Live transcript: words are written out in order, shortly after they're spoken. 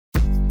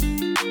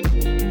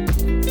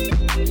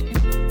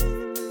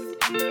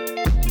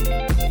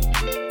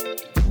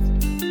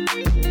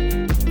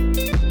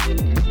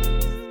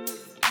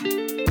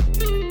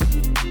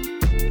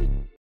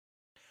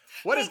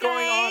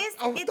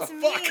It's the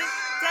me, fuck?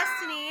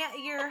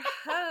 Destiny, your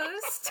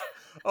host.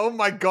 Oh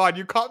my god,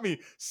 you caught me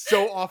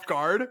so off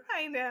guard.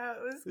 I know,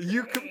 it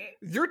was great.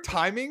 Your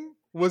timing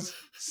was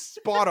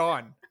spot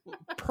on.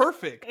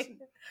 Perfect.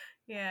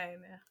 Yeah, I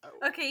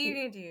know. Okay, you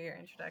can do your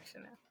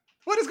introduction now.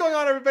 What is going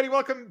on, everybody?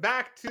 Welcome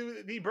back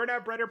to the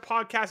Burnout Brighter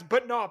podcast,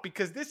 but not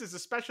because this is a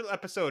special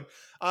episode.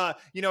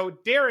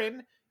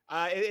 Darren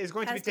is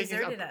going to be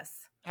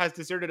has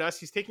deserted us.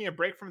 He's taking a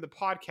break from the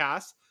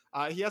podcast.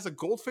 He has a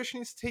goldfish he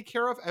needs to take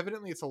care of.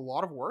 Evidently, it's a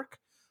lot of work.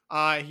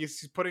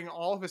 He's putting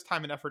all of his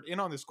time and effort in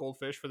on this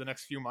goldfish for the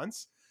next few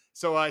months.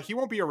 So he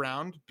won't be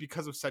around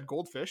because of said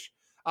goldfish.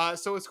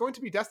 So it's going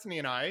to be Destiny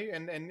and I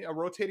and a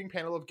rotating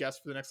panel of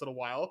guests for the next little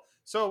while.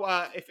 So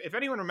if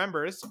anyone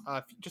remembers,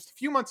 just a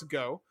few months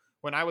ago,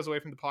 when I was away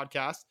from the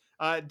podcast,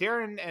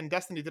 Darren and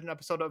Destiny did an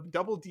episode of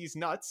Double D's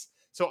Nuts.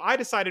 So I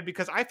decided,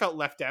 because I felt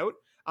left out,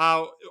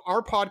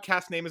 our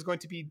podcast name is going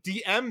to be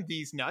DM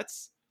These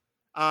Nuts,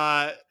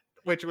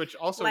 which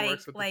also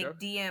works with the joke.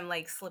 DM,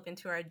 like slip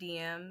into our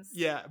DMs.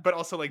 Yeah, but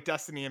also like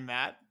Destiny and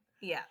Matt.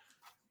 Yeah.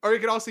 Or it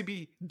could also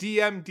be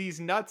DM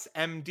These Nuts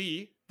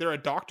MD. They're a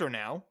doctor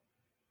now,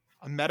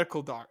 a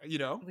medical doctor.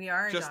 We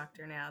are a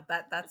doctor now.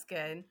 That's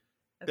good.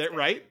 That's good.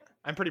 Right?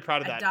 I'm pretty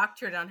proud of that. A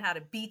doctorate on how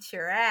to beat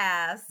your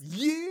ass.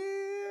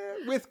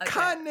 Yeah, with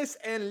kindness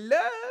and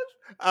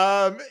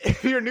love.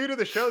 If you're new to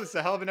the show, this is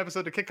a hell of an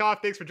episode to kick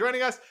off. Thanks for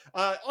joining us.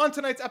 On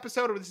tonight's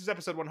episode, this is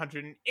episode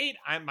 108.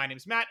 My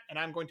name's Matt, and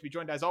I'm going to be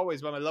joined, as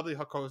always, by my lovely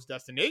co-host,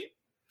 Destiny.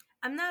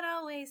 I'm not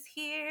always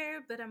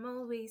here, but I'm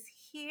always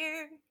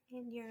here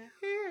in your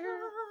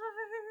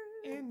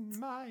heart. In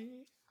my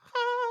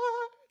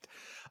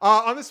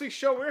heart. On this week's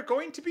show, we're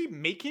going to be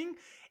making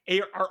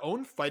our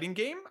own fighting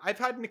game. I've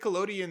had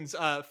Nickelodeon's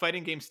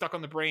fighting game stuck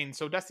on the brain,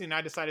 so Destiny and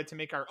I decided to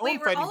make our own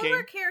fighting game. Were all of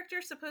our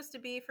characters supposed to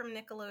be from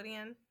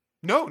Nickelodeon?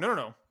 No. None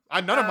of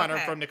mine are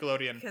from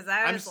Nickelodeon. Because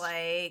I was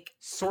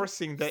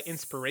sourcing the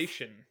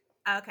inspiration.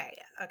 Okay.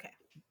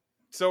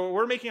 So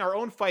we're making our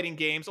own fighting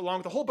games, along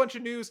with a whole bunch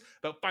of news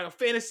about Final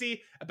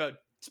Fantasy, about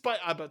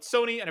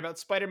Sony, and about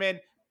Spider-Man.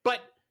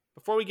 But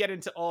before we get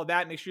into all of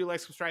that, make sure you like,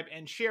 subscribe,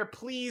 and share.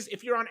 Please,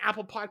 if you're on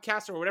Apple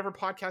Podcasts or whatever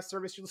podcast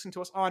service you listen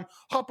to us on,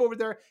 hop over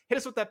there, hit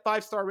us with that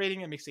 5-star rating.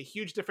 It makes a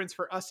huge difference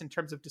for us in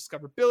terms of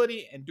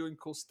discoverability and doing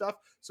cool stuff.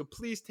 So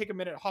please take a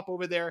minute, hop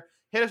over there,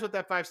 hit us with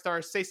that 5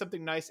 stars, say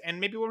something nice, and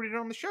maybe we'll read it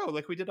on the show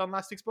like we did on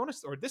this week's bonus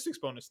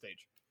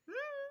stage.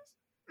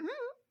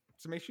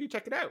 So make sure you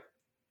check it out.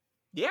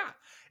 Yeah,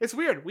 it's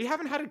weird. We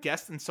haven't had a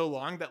guest in so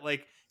long that,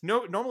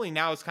 normally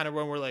now it's kind of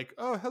when we're like,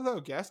 oh, hello,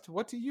 guest.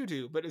 What do you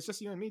do? But it's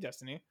just you and me,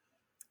 Destiny.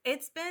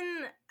 It's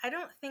been, I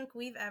don't think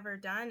we've ever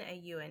done a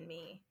you and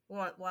me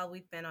while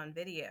we've been on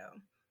video.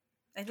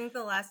 I think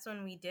the last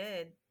one we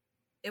did,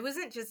 it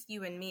wasn't just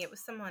you and me. It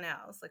was someone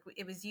else. Like,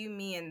 it was you,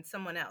 me, and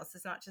someone else.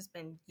 It's not just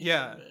been you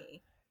and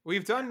me.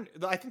 We've done,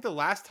 I think the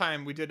last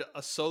time we did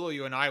a solo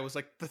you and I was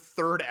like the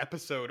 3rd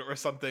episode or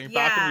something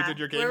back when we did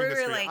your gaming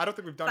history. I don't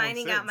think we've done one since.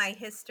 Finding out my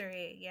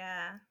history,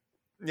 yeah.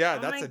 Yeah,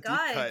 that's a deep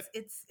cut.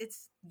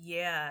 It's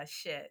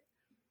shit.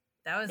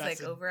 That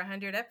was over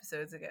 100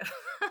 episodes ago.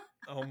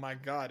 Oh my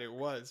god, it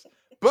was.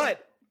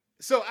 But,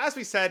 so as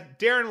we said,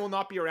 Darren will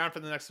not be around for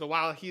the next little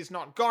while. He's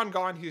not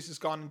gone. He's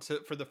just gone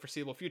for the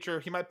foreseeable future.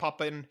 He might pop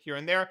in here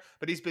and there,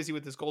 but he's busy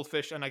with his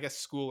goldfish and I guess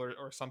school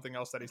or something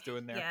else that he's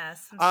doing there. Yeah,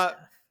 some stuff.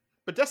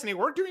 But Destiny,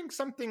 we're doing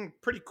something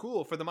pretty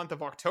cool for the month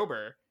of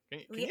October.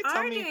 Can you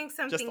tell me doing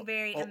something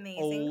very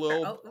amazing. A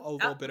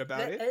little bit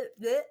about it.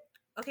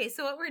 Okay,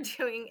 so what we're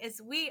doing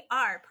is we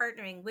are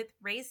partnering with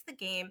Raise the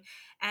Game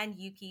and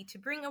Yuki to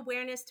bring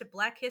awareness to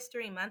Black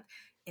History Month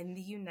in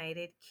the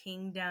United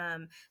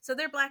Kingdom. So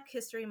their Black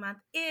History Month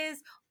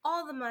is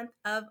all the month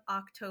of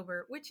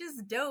October, which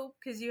is dope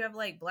because you have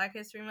Black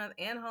History Month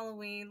and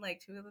Halloween,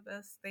 2 of the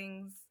best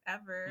things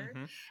ever.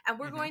 Mm-hmm. And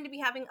we're going to be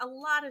having a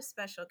lot of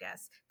special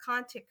guests,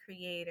 content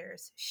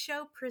creators,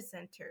 show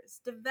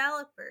presenters,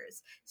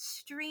 developers,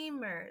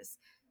 streamers,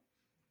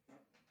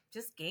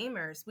 just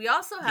gamers. We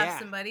also have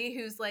somebody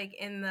who's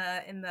in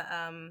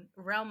the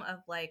realm of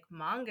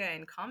manga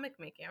and comic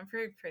making. I'm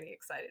pretty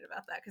excited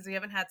about that because we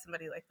haven't had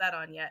somebody like that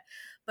on yet.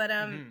 But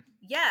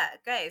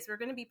guys, we're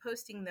going to be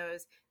posting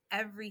those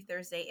every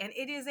Thursday, and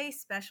it is a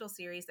special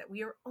series that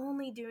we are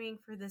only doing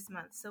for this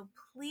month. So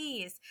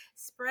please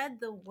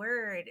spread the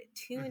word,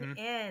 tune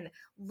in,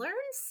 learn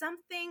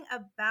something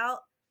about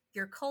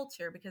your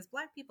culture because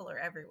Black people are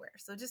everywhere.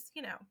 So just,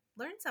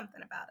 learn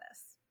something about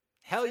us.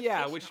 Hell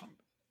yeah,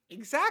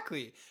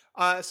 exactly.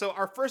 So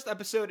our first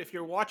episode, if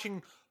you're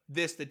watching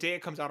this the day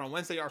it comes out on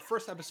Wednesday, our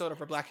first episode of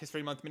our Black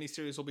History Month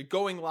miniseries will be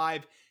going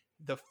live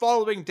the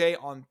following day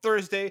on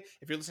Thursday.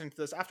 If you're listening to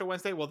this after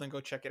Wednesday, well, then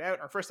go check it out.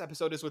 Our first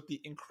episode is with the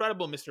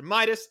incredible Mr.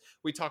 Midas.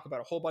 We talk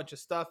about a whole bunch of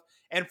stuff.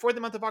 And for the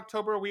month of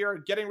October, we are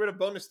getting rid of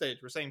bonus stage.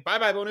 We're saying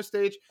bye-bye bonus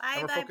stage.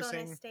 Bye-bye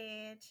bonus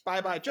stage.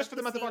 Bye-bye just for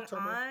the month of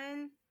October.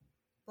 On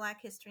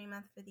Black History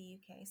Month for the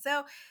UK.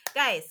 So,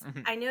 guys,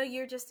 I know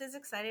you're just as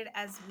excited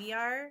as we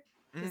are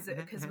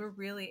because we're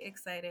really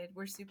excited.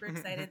 We're super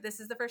excited. This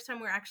is the first time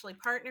we're actually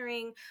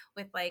partnering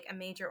with like a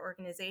major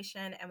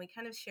organization, and we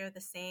kind of share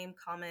the same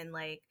common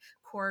like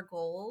core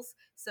goals.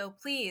 So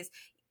please,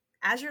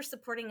 as you're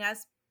supporting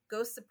us,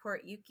 go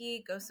support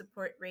Yuki, go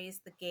support Raise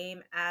the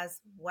Game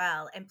as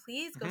well. And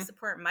please go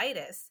support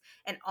Midas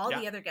and all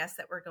the other guests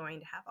that we're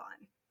going to have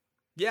on.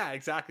 Yeah,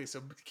 exactly.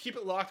 So keep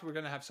it locked. We're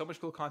going to have so much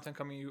cool content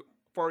coming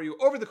for you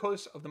over the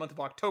course of the month of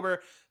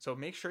October. So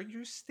make sure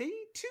you stay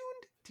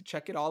tuned to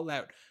check it all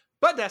out.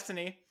 But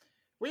Destiny,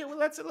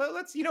 let's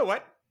you know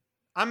what?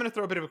 I'm going to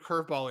throw a bit of a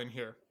curveball in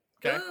here.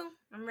 Okay? Ooh,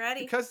 I'm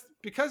ready. Because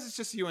it's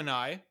just you and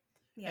I.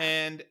 Yeah.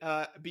 And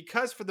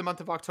because for the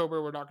month of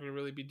October, we're not going to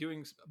really be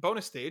doing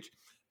bonus stage,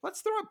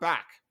 let's throw it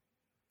back.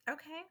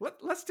 Okay.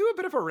 Let's do a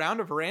bit of a round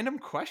of random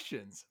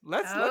questions.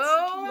 Let's turn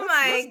God.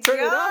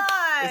 it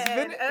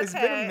up. It's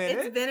been a minute.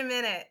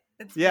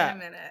 It's been a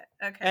minute.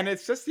 Okay. And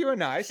it's just you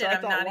and I. So I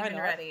thought, I'm not even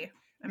ready.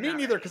 Me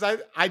neither, because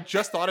I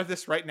just thought of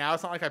this right now.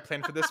 It's not like I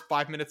planned for this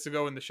 5 minutes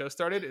ago when the show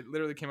started. It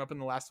literally came up in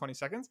the last 20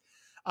 seconds.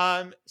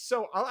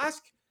 So I'll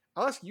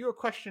ask you a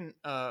question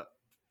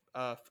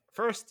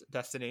first,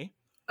 Destiny.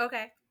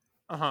 Okay.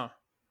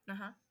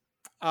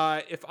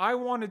 If I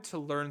wanted to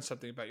learn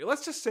something about you,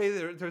 let's just say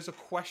there's a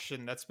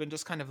question that's been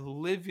just kind of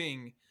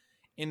living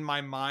in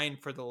my mind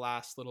for the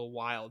last little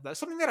while. That's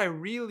something that I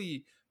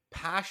really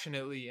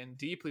passionately and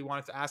deeply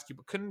wanted to ask you,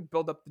 but couldn't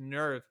build up the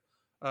nerve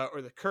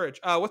or the courage.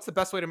 What's the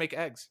best way to make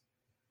eggs?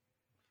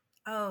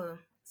 Oh,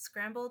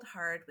 scrambled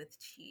hard with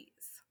cheese.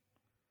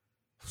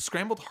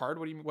 Scrambled hard?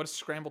 What do you mean? What is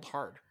scrambled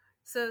hard?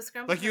 So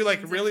scrambled like you like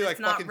really like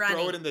fucking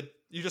throw it in the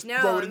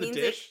throw it in the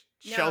dish,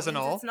 shells and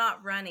all. It's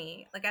not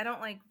runny. Like I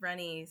don't like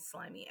runny,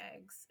 slimy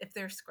eggs. If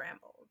they're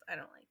scrambled, I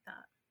don't like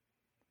that.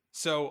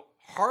 So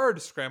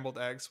hard scrambled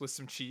eggs with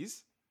some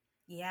cheese.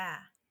 Yeah.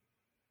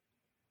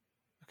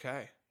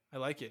 Okay, I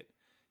like it.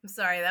 I'm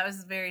sorry, that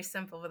was very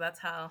simple, but that's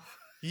how.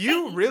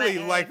 You really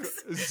like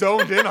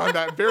zoned in on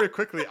that very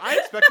quickly. I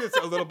expected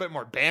a little bit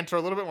more banter,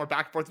 a little bit more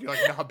back and forth. You're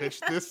like, nah,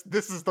 bitch,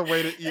 this is the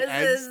way to eat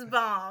eggs. This is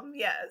bomb,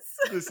 yes.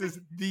 This is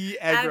the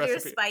egg recipe. Add your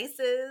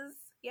spices.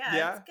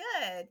 Yeah, it's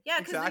good. Yeah,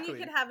 because then you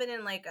could have it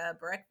in like a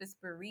breakfast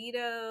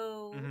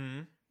burrito. Mm-hmm.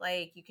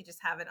 Like you could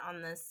just have it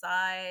on the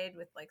side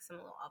with like some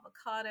little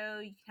avocado.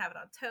 You can have it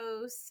on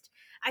toast.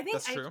 I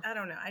think I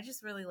don't know. I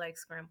just really like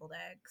scrambled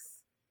eggs.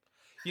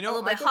 You know, a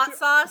little bit hot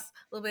sauce,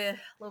 a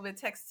little bit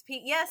Texas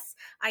Pete. Yes,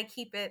 I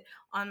keep it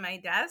on my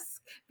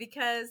desk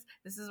because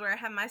this is where I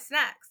have my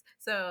snacks.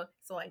 So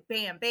like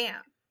bam, bam,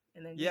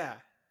 and then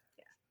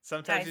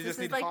sometimes guys, you just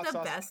need like hot sauce. This is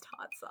like the best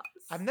hot sauce.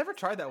 I've never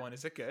tried that one.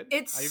 Is it good?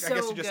 It's I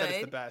guess you just said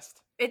it's the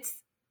best. It's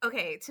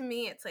okay to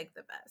me. It's like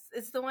the best.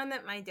 It's the one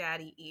that my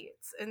daddy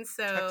eats, and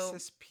so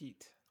Texas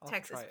Pete.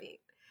 Texas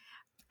Pete.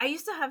 I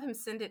used to have him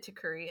send it to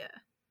Korea,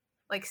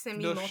 like send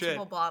me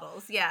multiple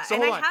bottles. Yeah, so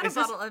and I had a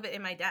bottle of it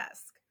in my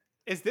desk.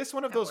 Is this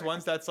one of those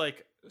ones that's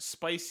like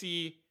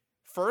spicy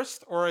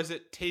first, or is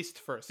it taste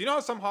first? You know how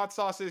some hot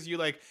sauces you're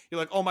like,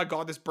 oh my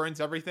god, this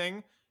burns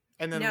everything,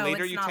 and then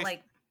later you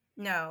taste.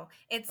 No,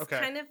 it's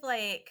kind of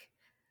like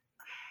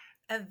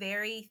a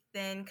very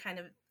thin, kind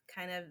of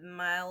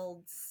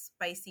mild,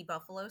 spicy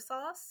buffalo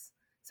sauce.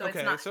 So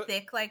it's not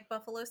thick like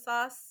buffalo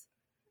sauce.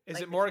 Is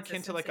it more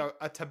akin to like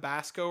a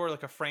Tabasco or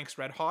like a Frank's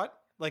Red Hot,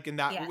 like in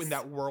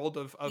that world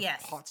of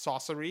hot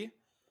saucery?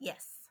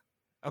 Yes.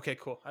 Okay,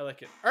 cool. I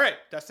like it. All right,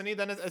 Destiny,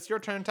 then it's your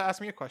turn to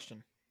ask me a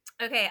question.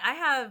 Okay, I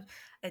have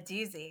a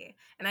doozy,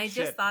 and I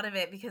just thought of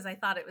it because I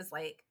thought it was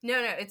like, no,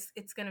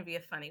 it's going to be a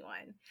funny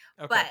one.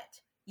 Okay. But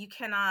you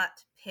cannot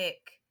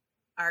pick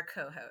our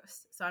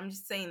co-host. So I'm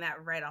just saying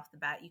that right off the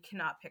bat. You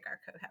cannot pick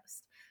our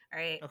co-host. All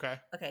right?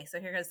 Okay,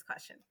 so here goes the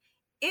question.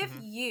 If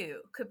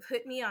you could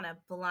put me on a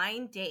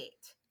blind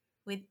date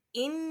with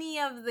any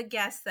of the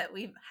guests that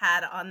we've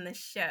had on the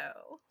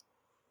show...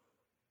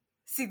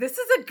 See, this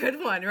is a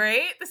good one,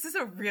 right? This is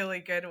a really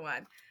good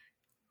one.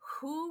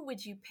 Who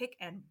would you pick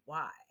and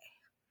why?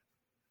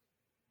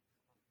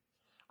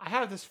 I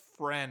have this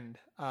friend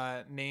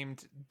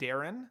named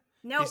Darren.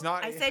 No,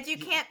 I said you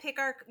can't pick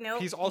our... No,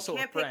 he's also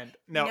a friend.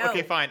 No,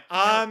 okay, fine.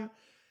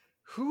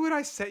 Who would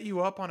I set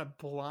you up on a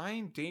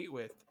blind date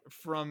with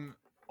from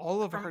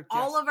all of our guests?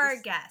 All of our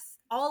guests.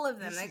 All of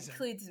them. That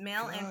includes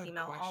male and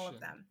female, question. All of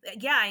them.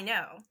 Yeah, I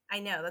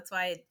know. That's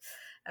why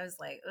I was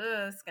like,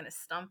 oh, it's going to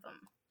stump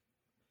them.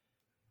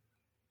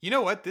 You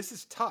know what? This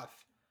is tough.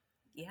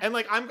 Yeah. And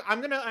like I'm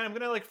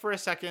gonna like for a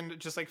second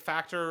just like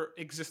factor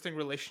existing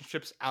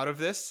relationships out of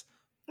this.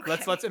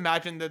 Okay. Let's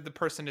imagine that the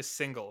person is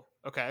single.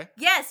 Okay.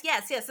 Yes.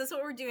 That's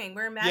what we're doing.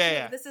 We're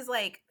imagining this is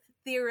like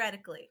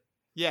theoretically.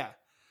 Yeah.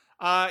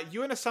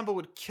 You and Assemble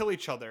would kill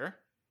each other.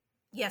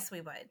 Yes,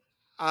 we would.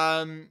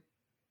 I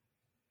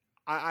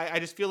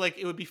just feel like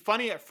it would be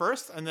funny at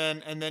first, and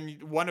then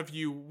one of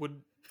you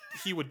would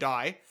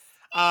die.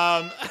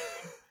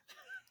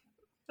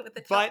 With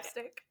the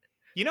chopstick.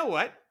 You know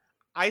what?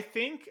 I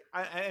think,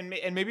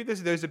 and maybe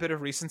there's a bit of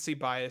recency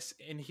bias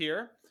in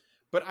here,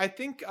 but I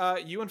think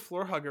you and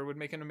Floor Hugger would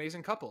make an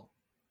amazing couple.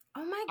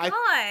 Oh my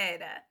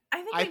god!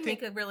 I think they'd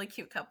make a really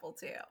cute couple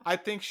too. I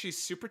think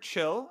she's super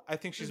chill. I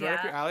think she's right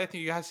up your alley. I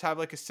think you guys have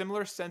like a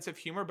similar sense of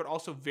humor, but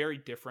also very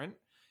different.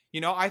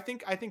 You know, I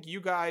think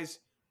you guys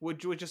would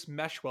just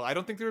mesh well. I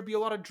don't think there would be a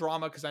lot of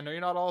drama because I know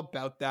you're not all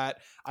about that.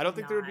 I don't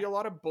think there would be a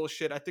lot of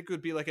bullshit. I think it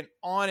would be like an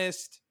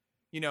honest,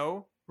 you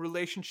know,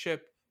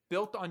 relationship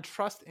built on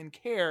trust and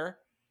care.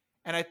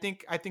 And I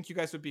think you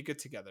guys would be good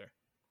together.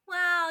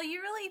 Wow,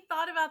 you really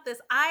thought about this.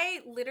 I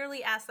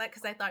literally asked that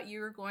because I thought you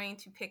were going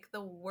to pick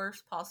the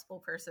worst possible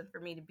person for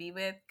me to be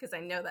with because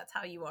I know that's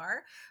how you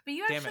are. But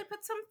you actually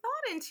put some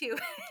thought into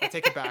it. I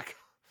take it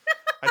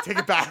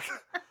back.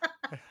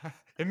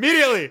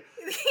 Immediately.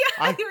 Yeah,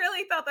 I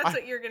really thought that's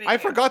what you were going to do. I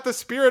forgot the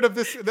spirit of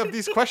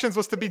these questions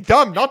was to be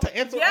dumb, not to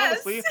answer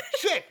honestly.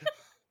 Shit.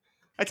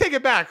 I take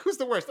it back. Who's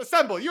the worst?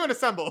 Assemble. You and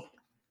Assemble.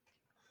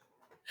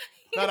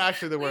 Not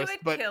actually the worst,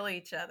 but kill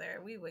each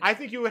other. I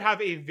think you would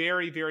have a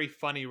very, very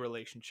funny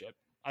relationship.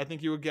 I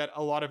think you would get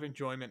a lot of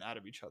enjoyment out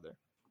of each other.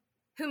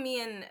 Who,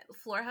 me and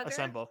Floor Hugger?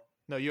 Assemble.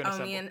 No, you and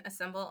Assemble. Me and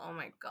Assemble? Oh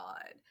my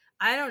god.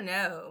 I don't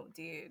know,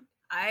 dude.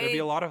 There'd be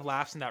a lot of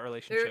laughs in that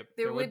relationship.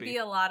 There would be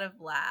a lot of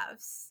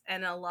laughs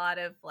and a lot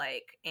of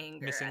like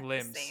anger missing at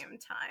limbs. The same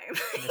time.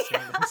 Missing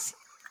limbs.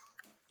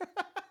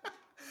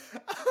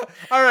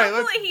 All right.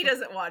 Hopefully he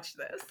doesn't watch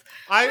this.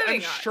 I'm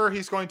sure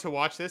he's going to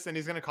watch this and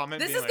he's going to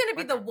comment. This is going to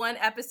be the one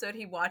episode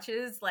he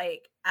watches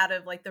like out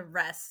of like the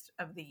rest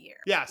of the year.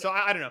 Yeah. So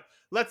I don't know.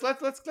 Let's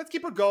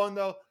keep it going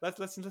though.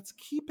 Let's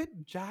keep it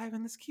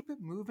jiving. Let's keep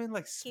it moving.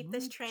 Like keep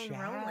this train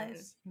rolling.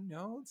 You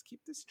know, let's keep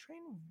this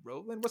train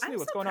rolling. What's new? I'm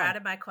What's so going on? proud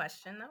of my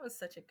question. That was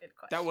such a good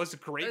question. That was a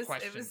great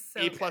question. It was so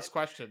A+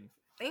 question.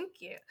 Thank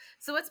you.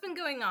 So what's been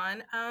going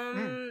on?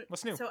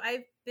 What's new? So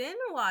I've been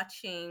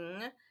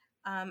watching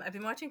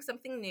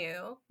something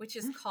new, which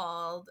is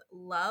called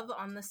Love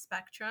on the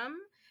Spectrum.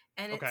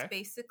 And it's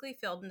basically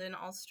filmed in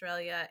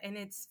Australia, and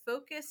it's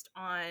focused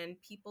on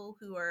people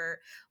who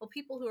are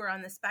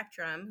on the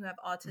spectrum, who have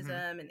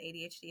autism and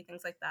ADHD,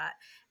 things like that,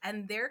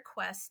 and their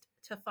quest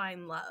to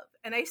find love.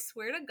 And I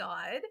swear to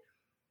God,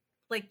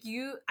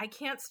 I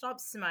can't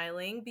stop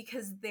smiling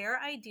because their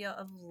idea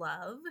of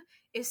love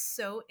is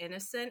so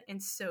innocent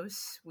and so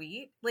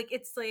sweet. Like,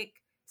 it's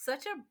like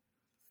such a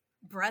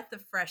breath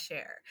of fresh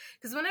air.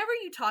 Because whenever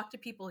you talk to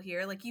people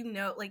here, like, you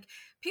know, like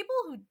people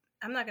who,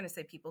 I'm not going to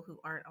say people who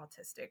aren't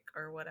autistic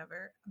or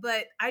whatever,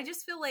 but I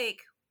just feel like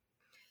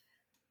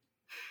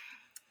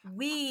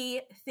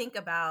we think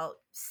about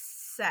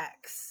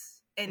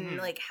sex and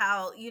like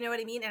how, you know what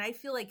I mean? And I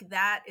feel like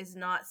that is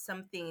not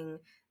something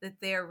that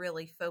they're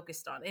really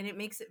focused on, and it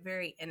makes it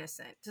very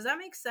innocent. Does that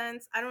make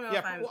sense? I don't know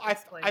if I'm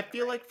explaining I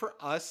feel like for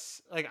us,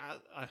 like,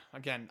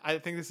 again, I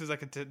think this is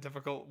like a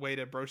difficult way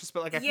to broach this,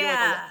 but like I feel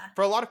like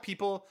for a lot of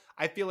people,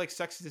 I feel like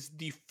sex is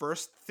the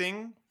first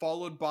thing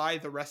followed by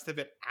the rest of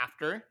it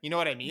after. You know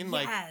what I mean?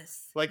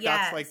 Yes.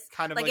 That's like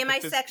kind of like am I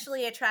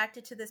sexually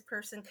attracted to this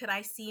person? Could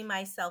I see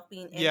myself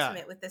being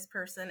intimate with this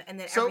person? And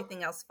then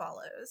everything else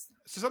follows.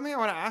 So something I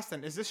want to ask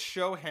then, is this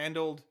show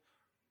handled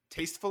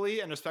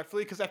tastefully and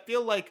respectfully? Because I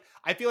feel like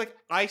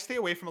I stay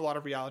away from a lot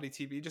of reality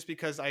TV just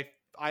because I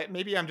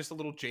maybe I'm just a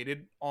little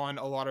jaded on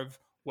a lot of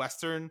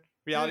Western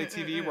reality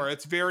TV where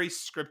it's very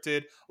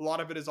scripted. A lot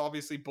of it is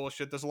obviously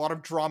bullshit. There's a lot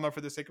of drama for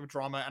the sake of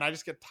drama, and I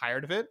just get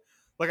tired of it.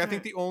 Like I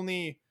think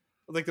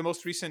the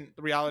most recent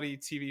reality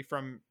TV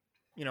from,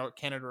 you know,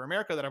 Canada or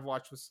America that I've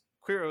watched was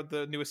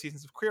the newest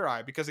seasons of Queer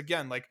Eye, because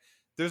again, like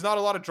there's not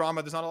a lot of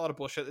drama, there's not a lot of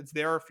bullshit. It's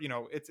there, you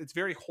know, it's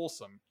very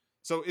wholesome.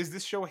 So is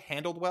this show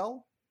handled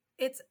well?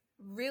 It's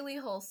really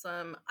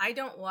wholesome. I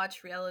don't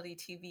watch reality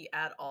TV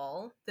at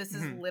all. This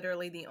is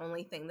literally the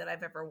only thing that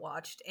I've ever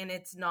watched, and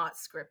it's not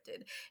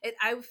scripted.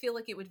 I feel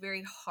like it would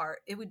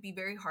be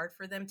very hard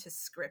for them to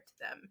script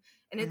them.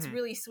 And it's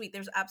really sweet.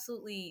 There's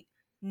absolutely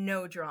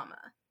no drama.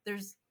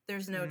 There's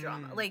no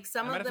drama. Like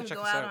some of them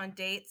go out on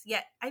dates.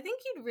 Yeah, I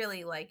think you'd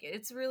really like it.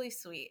 It's really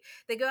sweet.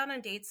 They go out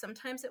on dates.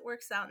 Sometimes it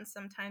works out and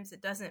sometimes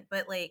it doesn't.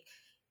 But like,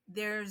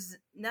 there's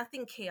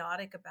nothing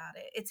chaotic about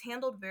it. It's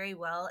handled very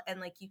well, and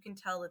like you can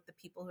tell that the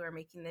people who are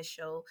making this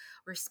show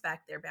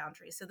respect their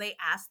boundaries. So they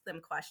ask them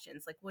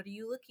questions like, what are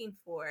you looking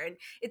for? And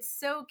it's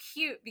so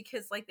cute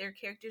because like their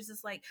characters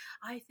is like,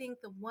 I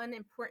think the one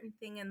important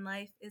thing in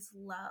life is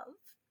love.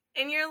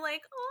 And you're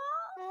like,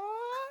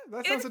 oh,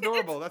 that sounds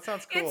adorable. That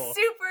sounds cool. It's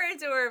super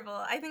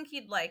adorable. I think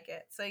you'd like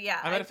it. So yeah,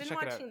 I've been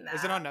watching that.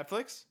 Is it on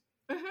Netflix?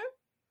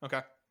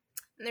 Okay.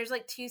 And there's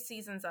like 2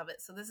 seasons of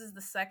it. So this is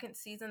the second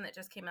season that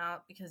just came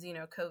out because, you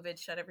know, COVID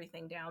shut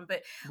everything down.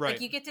 But like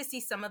you get to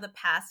see some of the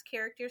past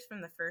characters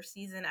from the first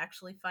season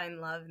actually find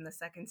love in the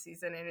second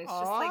season. And it's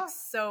just like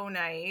so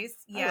nice.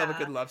 Yeah. I love a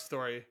good love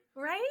story.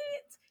 Right?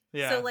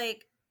 Yeah. So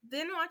like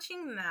been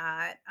watching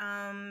that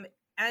and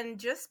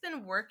just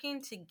been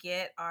working to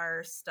get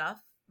our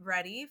stuff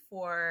ready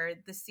for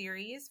the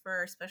series, for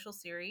our special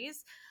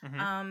series.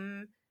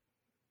 And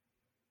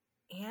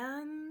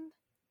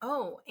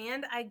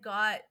I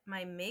got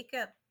my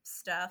makeup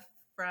stuff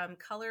from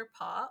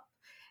ColourPop,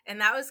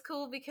 and that was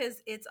cool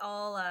because it's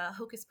all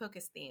Hocus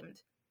Pocus themed.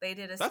 They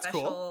did a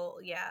special.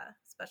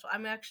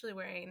 I'm actually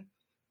wearing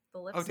the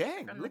lipstick.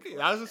 Oh dang!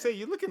 I was gonna say,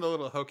 you're looking a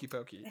little hokey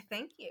pokey.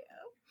 Thank you.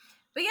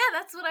 But yeah,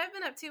 that's what I've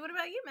been up to. What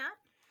about you, Matt?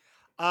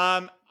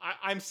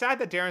 I'm sad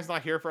that Darren's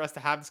not here for us to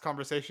have this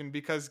conversation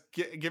because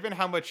given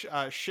how much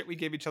shit we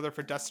gave each other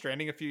for Death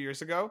Stranding a few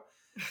years ago,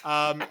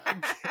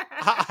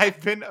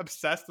 I've been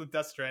obsessed with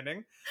Death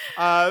Stranding.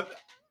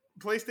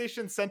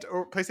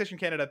 PlayStation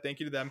Canada, thank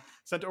you to them,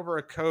 sent over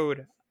a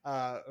code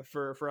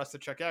for us to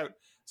check out.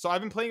 So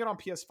I've been playing it on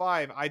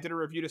PS5. I did a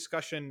review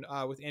discussion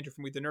with Andrew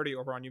from We the Nerdy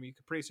over on Yumi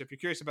Capri. So if you're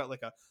curious about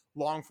like a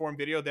long form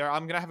video there,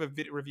 I'm gonna have a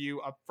review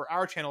up for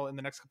our channel in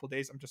the next couple of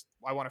days.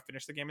 I want to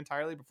finish the game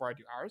entirely before I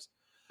do ours.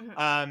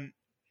 Mm-hmm.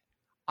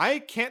 I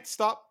can't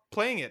stop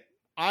playing it.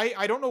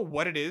 I don't know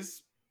what it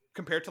is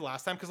compared to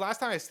last time, because last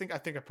time I think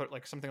I put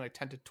like something like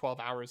 10 to 12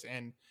 hours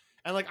in,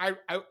 and like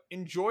I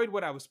enjoyed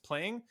what I was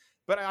playing,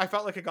 but I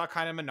felt like it got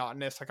kind of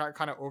monotonous. I got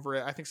kind of over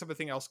it. I think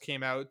something else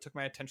came out, took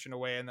my attention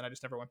away, and then I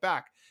just never went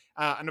back.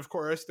 And of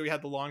course, we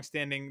had the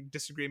long-standing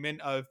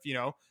disagreement of,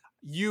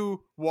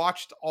 you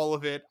watched all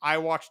of it, I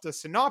watched the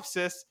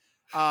synopsis,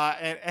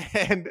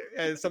 and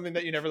something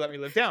that you never let me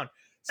live down.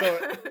 So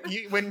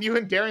when you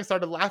and Darren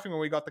started laughing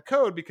when we got the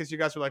code, because you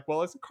guys were like,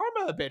 well, it's a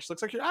karma, bitch.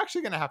 Looks like you're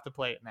actually going to have to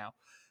play it now.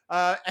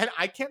 And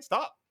I can't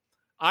stop.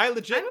 I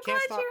legit can't stop.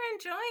 I'm glad you're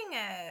enjoying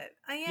it.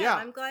 I am. Yeah.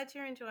 I'm glad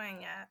you're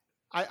enjoying it.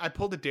 I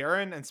pulled a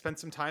Darren and spent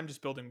some time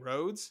just building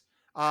roads.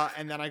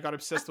 And then I got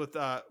obsessed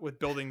with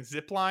building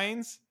zip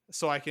lines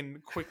so I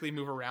can quickly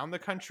move around the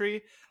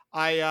country.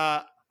 I'm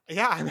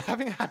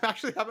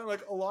actually having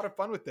like a lot of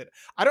fun with it.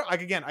 I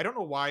don't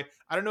know why.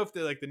 I don't know if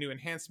the new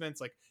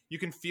enhancements, like you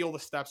can feel the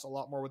steps a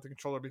lot more with the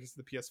controller because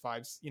of the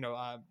PS5's,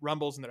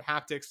 rumbles and their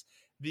haptics.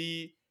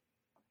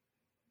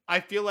 I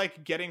feel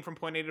like getting from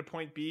point A to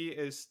point B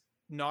is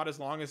not as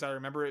long as I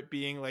remember it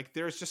being. Like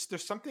there's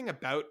something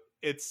about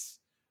its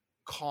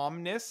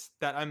calmness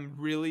that I'm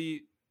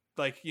really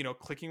like,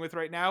 clicking with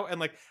right now. And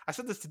like I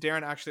said this to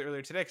Darren actually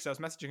earlier today because I was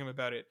messaging him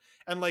about it.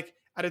 And like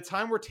at a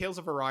time where Tales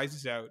of Arise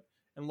is out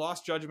and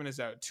Lost Judgment is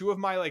out, two of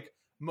my like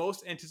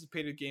most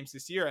anticipated games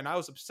this year, and I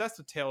was obsessed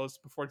with Tales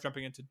before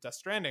jumping into Death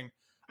Stranding.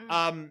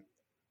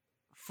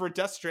 For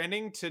Death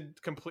Stranding to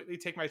completely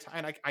take my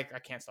time, I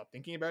can't stop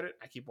thinking about it.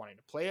 I keep wanting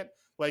to play it.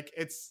 Like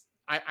it's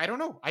I don't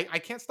know. I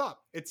can't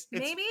stop. It's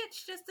maybe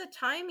it's just a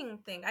timing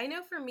thing. I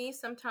know for me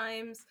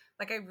sometimes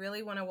like I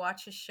really want to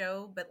watch a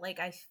show, but like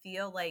I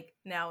feel like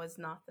now is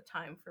not the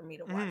time for me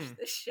to watch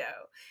this show.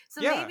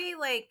 So maybe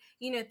like,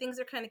 things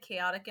are kind of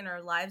chaotic in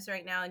our lives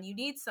right now and you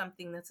need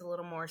something that's a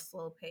little more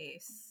slow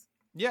pace.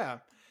 Yeah.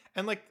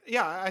 And like,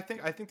 yeah, I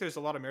think there's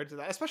a lot of merit to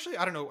that, especially,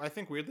 I don't know, I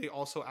think weirdly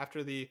also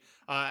after the,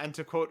 and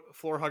to quote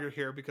Floor Hugger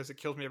here, because it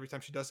kills me every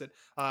time she does it,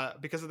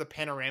 because of the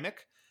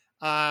panoramic,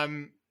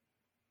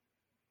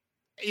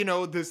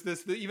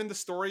 even the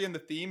story and the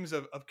themes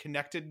of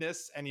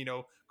connectedness and,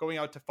 going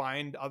out to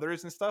find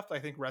others and stuff, I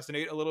think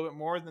resonate a little bit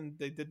more than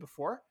they did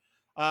before.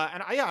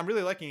 I'm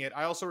really liking it.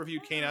 I also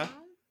reviewed Kena,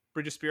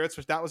 Bridge of Spirits,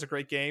 which that was a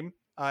great game.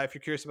 If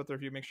you're curious about the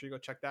review, make sure you go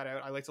check that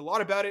out. I liked a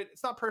lot about it.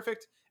 It's not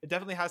perfect. It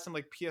definitely has some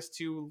like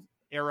PS2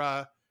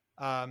 era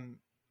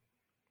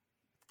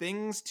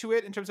things to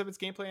it in terms of its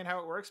gameplay and how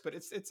it works, but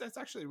it's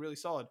actually really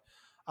solid.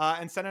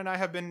 And Senna and I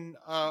have been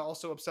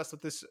also obsessed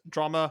with this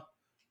drama,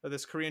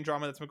 this Korean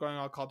drama that's been going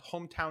on called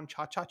Hometown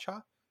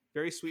Cha-Cha-Cha.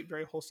 Very sweet,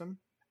 very wholesome.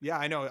 Yeah,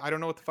 I know. I don't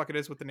know what the fuck it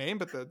is with the name,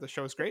 but the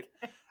show is great.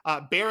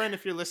 Baron,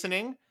 if you're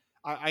listening,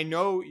 I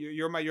know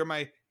you're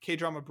my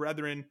K-drama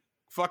brethren.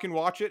 Fucking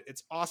watch it.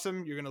 It's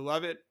awesome. You're gonna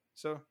love it.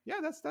 So yeah,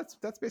 that's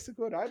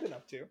basically what I've been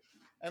up to.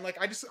 And like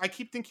I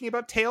keep thinking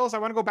about Tales. I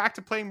want to go back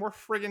to playing more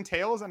friggin'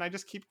 Tales, and I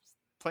just keep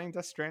playing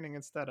Death Stranding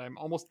instead. I'm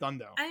almost done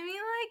though. I mean,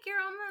 like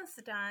you're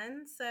almost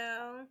done,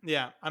 so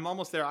yeah, I'm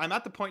almost there. I'm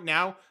at the point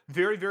now.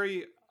 Very,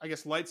 very, I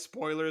guess, light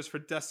spoilers for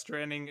Death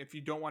Stranding. If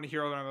you don't want to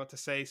hear what I'm about to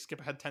say, skip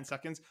ahead 10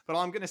 seconds. But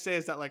all I'm gonna say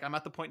is that like I'm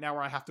at the point now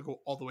where I have to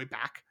go all the way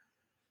back.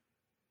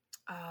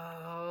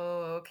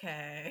 Oh,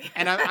 okay.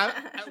 And I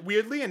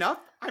weirdly enough,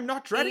 I'm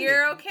not dreading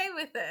You're okay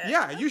with it.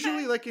 Yeah, okay.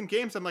 Usually like in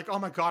games, I'm like, oh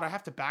my God, I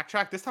have to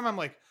backtrack. This time I'm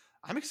like,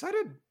 I'm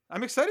excited.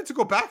 I'm excited to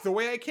go back the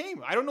way I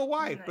came. I don't know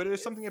why, but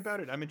there's something about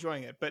it. I'm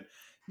enjoying it. But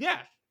yeah,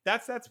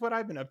 that's what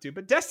I've been up to.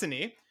 But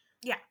Destiny.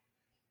 Yeah.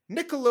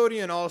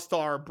 Nickelodeon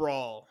All-Star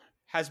Brawl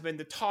has been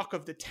the talk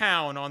of the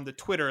town on the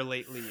Twitter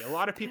lately. A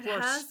lot of people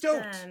are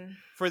stoked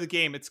for the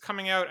game. It's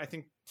coming out, I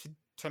think,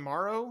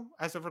 tomorrow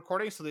as of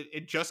recording, so that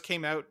it just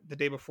came out the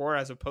day before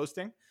as of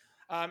posting,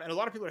 and a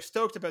lot of people are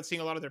stoked about seeing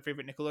a lot of their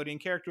favorite Nickelodeon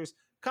characters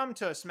come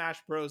to a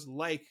Smash Bros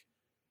like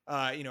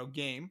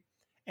game.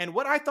 And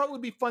what I thought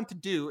would be fun to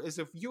do is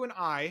if you and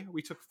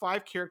we took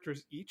 5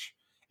 characters each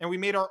and we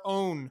made our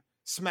own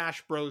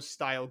Smash Bros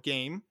style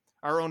game,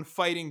 our own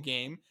fighting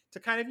game,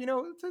 to kind of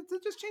to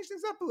just change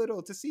things up a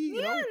little, to see who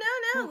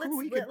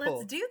we could pull.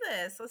 Let's do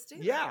this.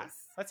 Yeah,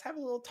 let's have a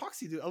little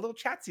chatsy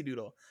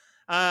doodle.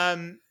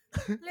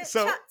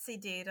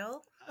 Chatsy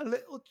doodle. a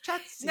little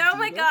chatty. No,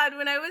 my God,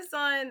 when I was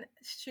on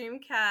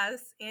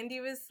Streamcast, Andy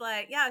was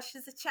like, yeah,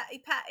 she's a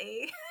chatty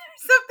patty,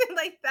 something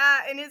like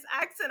that in his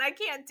accent. I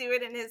can't do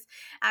it in his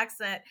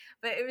accent,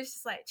 but it was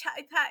just like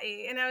chatty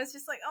patty, and I was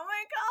just like, oh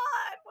my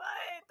God,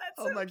 what? That's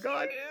so cute.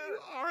 God, you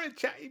are a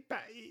chatty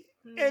patty.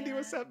 Yeah. Andy,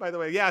 what's up, by the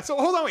way? Yeah, so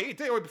hold on, wait,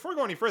 before we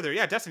go any further,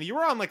 yeah, Destiny, you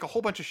were on like a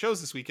whole bunch of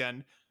shows this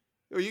weekend.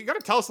 You got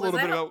to tell us a little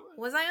bit about...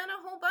 Was I on a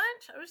whole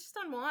bunch? I was just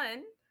on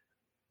one.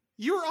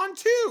 You were on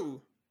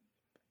two.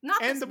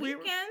 Not this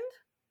weekend.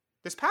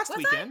 This past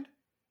weekend.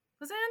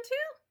 Was I on two?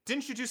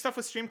 Didn't you do stuff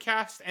with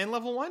Streamcast and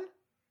Level 1?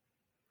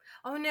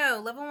 Oh,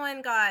 no. Level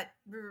 1 got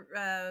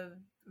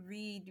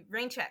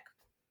rain check.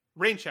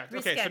 Rain check.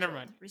 Okay, so never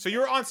mind. So you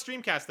were on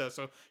Streamcast, though.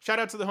 So shout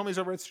out to the homies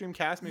over at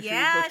Streamcast. Make sure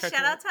you go check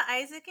shout out to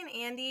Isaac and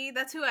Andy.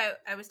 That's who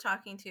I was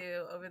talking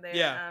to over there.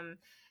 Yeah.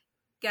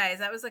 Guys,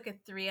 that was like a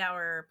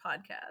 3-hour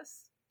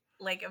podcast,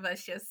 like of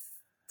us just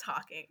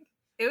talking.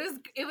 It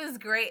was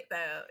great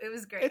though. It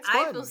was great.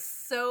 I feel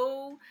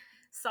so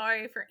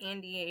sorry for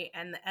Andy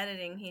and the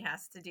editing he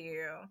has to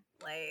do.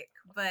 Like,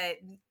 but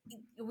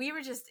we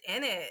were just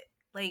in it.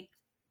 Like,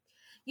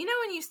 you know,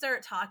 when you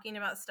start talking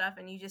about stuff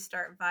and you just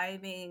start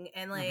vibing,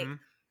 and like,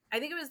 I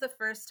think it was the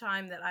first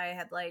time that I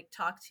had like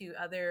talked to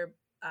other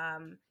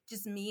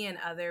just me and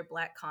other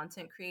Black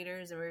content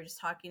creators, and we were just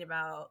talking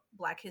about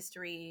Black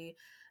history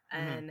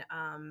and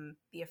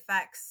the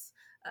effects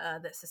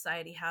that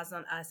society has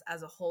on us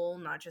as a whole,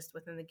 not just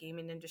within the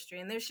gaming industry.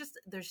 And there's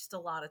just a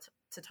lot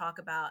to talk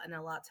about and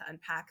a lot to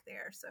unpack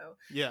there. So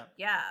yeah,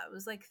 it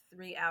was like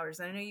 3 hours.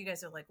 I know you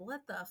guys are like,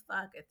 what the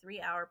fuck, a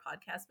 3-hour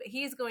podcast? But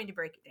he's going to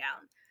break it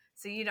down,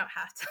 so you don't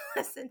have to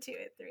listen to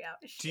it 3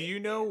 hours. Do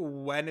you know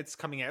when it's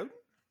coming out?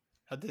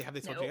 Have they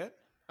told you yet?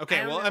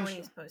 Okay, I don't know when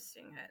he's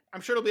posting it. I'm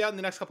sure it'll be out in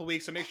the next couple of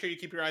weeks, so make sure you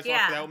keep your eyes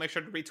out for that. We'll make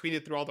sure to retweet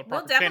it through all the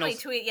proper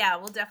channels.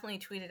 We'll definitely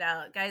tweet it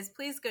out. Guys,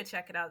 please go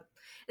check it out.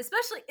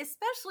 Especially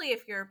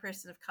if you're a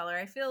person of color.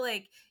 I feel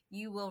like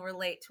you will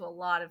relate to a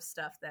lot of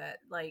stuff that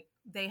like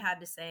they had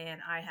to say and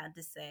I had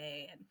to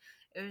say, and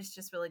it was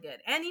just really good.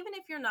 And even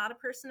if you're not a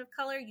person of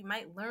color, you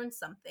might learn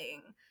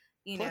something,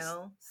 Plus,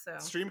 know. So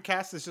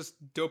Streamcast is just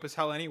dope as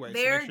hell anyway. So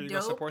make sure you go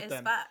support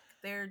them.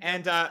 They're dope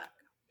and as fuck.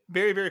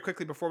 Very, very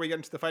quickly before we get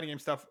into the fighting game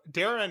stuff,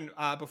 Darren,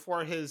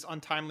 before his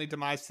untimely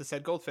demise to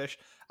said goldfish,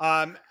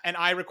 and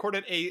I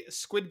recorded a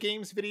Squid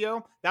Games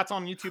video. That's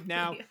on YouTube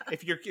now. Yeah.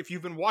 If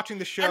you've been watching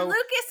the show, and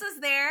Lucas was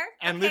there.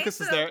 Lucas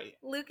was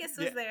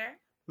there.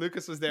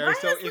 Lucas was there. Why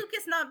has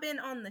Lucas not been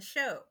on the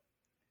show?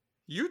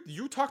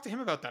 You talk to him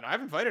about that.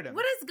 I've invited him.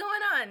 What is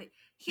going on?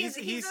 He's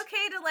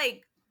okay to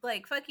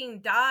like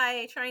fucking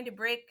die trying to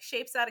break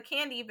shapes out of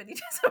candy, but he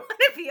doesn't want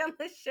to be on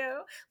the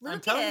show.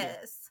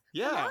 Lucas.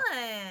 Yeah. Come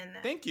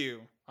on. Thank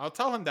you. I'll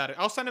tell him that.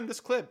 I'll send him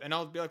this clip and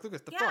I'll be like,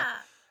 Lucas, the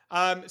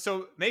fuck.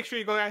 So make sure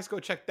you guys go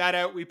check that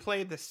out. We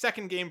played the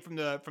second game from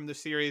the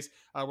series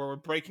where we're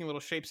breaking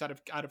little shapes out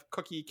of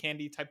cookie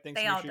candy type things.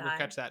 They so all make sure you die.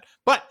 go catch that.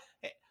 But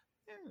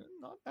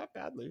not that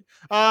badly.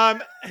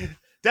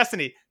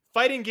 Destiny,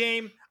 fighting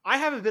game. I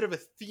have a bit of a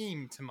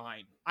theme to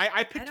mine.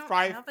 I picked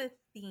five. Have a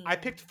theme. I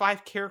picked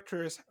 5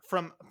 characters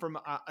from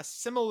a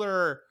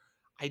similar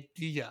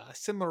idea, a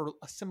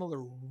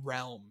similar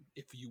realm,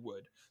 if you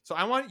would. So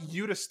I want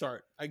you to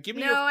start. Give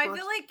me. No, I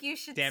feel like you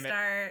should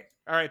start.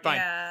 All right, fine.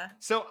 Yeah.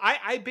 So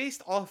I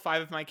based all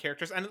 5 of my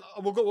characters, and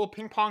we'll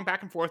ping pong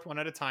back and forth one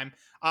at a time.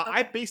 Okay.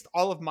 I based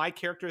all of my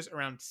characters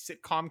around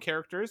sitcom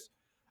characters.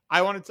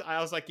 I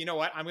was like, you know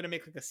what? I'm gonna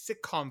make like a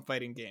sitcom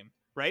fighting game,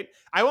 right?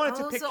 I wanted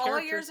to pick. So all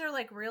yours are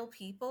like real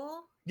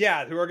people.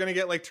 Yeah, who are gonna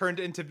get like turned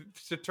into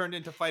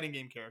fighting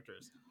game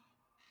characters.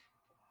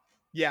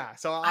 Yeah,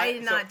 so I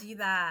did not do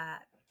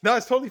that. No,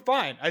 it's totally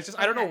fine. I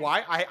don't know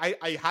why.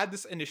 I had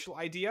this initial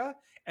idea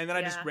and then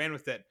I just ran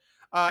with it.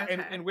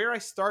 And where I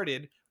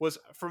started was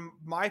from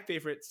my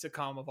favorite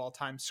sitcom of all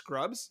time,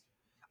 Scrubs.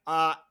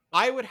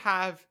 I would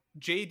have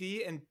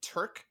JD and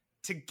Turk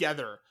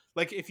together.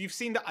 Like if you've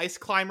seen the Ice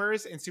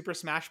Climbers in Super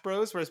Smash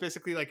Bros, where it's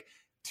basically like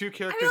 2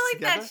 characters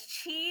together. I feel like that's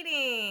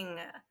cheating.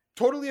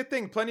 Totally a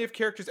thing. Plenty of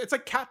characters. It's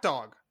like Cat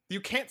Dog.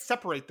 You can't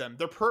separate them.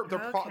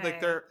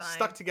 They're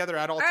stuck together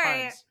at all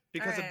times.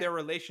 Because of their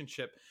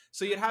relationship.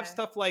 So you'd have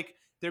stuff like,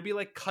 there'd be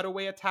like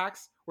cutaway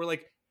attacks where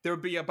like there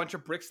would be a bunch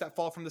of bricks that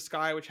fall from the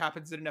sky, which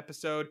happens in an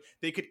episode.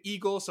 They could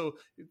eagle, so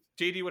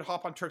JD would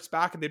hop on Turk's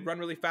back and they'd run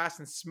really fast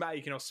and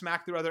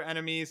smack through other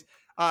enemies.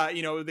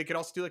 They could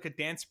also do like a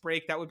dance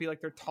break. That would be like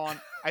their taunt.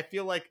 I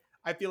feel like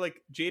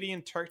JD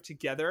and Turk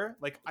together,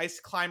 like Ice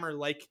Climber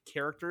like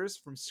characters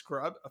from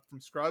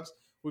Scrubs,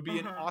 would be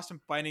an awesome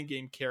fighting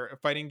game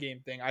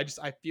thing.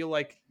 I feel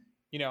like,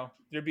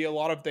 there'd be a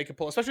lot of they could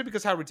pull, especially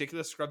because how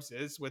ridiculous Scrubs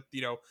is with,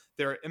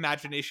 their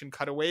imagination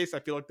cutaways. I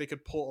feel like they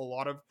could pull a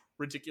lot of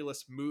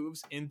ridiculous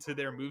moves into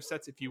their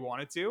movesets if you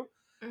wanted to.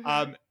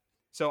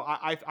 So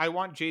I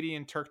want JD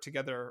and Turk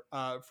together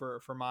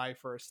for my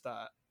first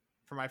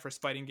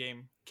fighting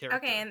game character.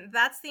 Okay, and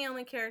that's the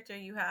only character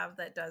you have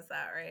that does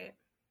that, right?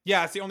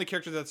 Yeah, it's the only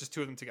character that's just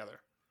 2 of them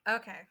together.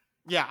 Okay.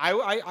 Yeah,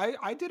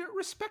 I did it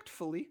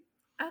respectfully.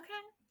 Okay.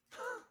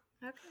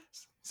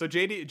 So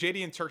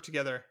JD and Turk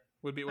together.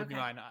 would be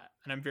mine,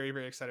 and I'm very,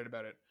 very excited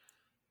about it.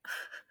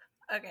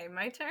 Okay,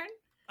 my turn.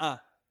 All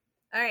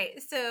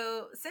right.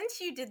 So since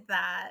you did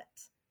that,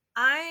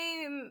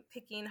 I'm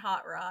picking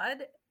Hot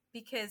Rod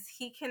because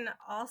he can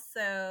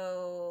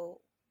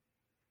also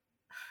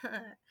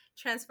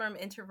transform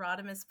into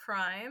Rodimus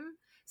Prime.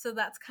 So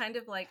that's kind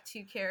of like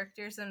two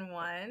characters in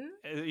one.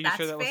 Are you that's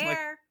sure that wasn't like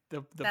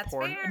the that's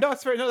porn? Fair. No,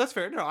 that's fair. No, that's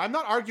fair. No, I'm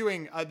not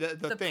arguing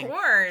the thing.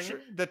 Porn.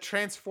 The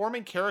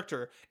transforming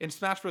character in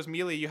Smash Bros.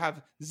 Melee, you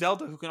have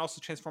Zelda who can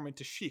also transform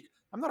into Sheik.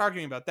 I'm not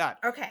arguing about that.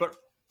 Okay. But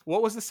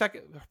what was the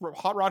second?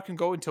 Hot Rod can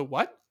go into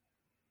what?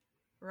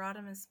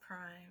 Rodimus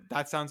Prime.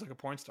 That sounds like a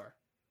porn star.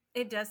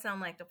 It does sound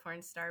like a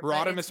porn star.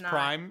 Rodimus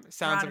Prime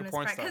sounds like a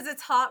porn star. Because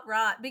it's Hot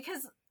Rod.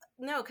 Because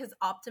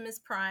Optimus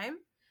Prime.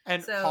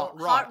 And so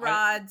Hot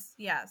Rod's,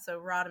 so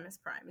Rodimus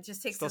Prime. It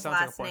just takes his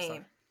last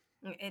name.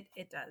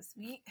 It does.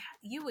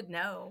 You would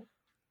know.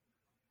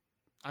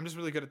 I'm just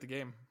really good at the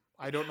game.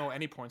 I don't know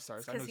any porn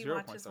stars. I know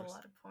 0 porn stars. Because he watches a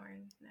lot of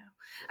porn. No.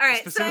 All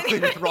right. Specifically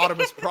with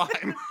Rodimus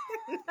Prime.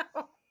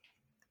 No.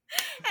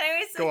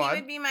 Anyway, so he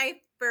would be my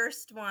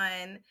first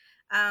one.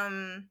 I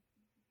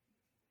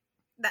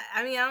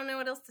don't know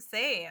what else to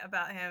say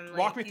about him.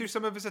 Walk me through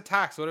some of his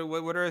attacks. What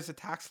are his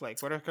attacks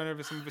like? What are kind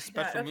of some of his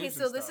special moves? Okay,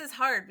 so this is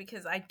hard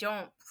because I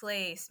don't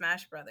play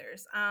Smash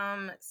Brothers.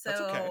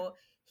 So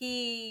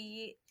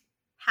he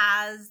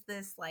has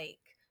this like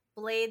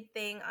blade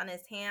thing on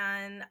his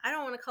hand. I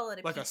don't want to call it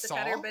a pizza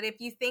cutter, but if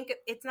you think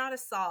it's not a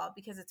saw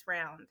because it's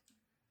round.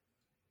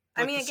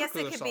 Like I guess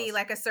it could be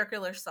like a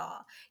circular saw.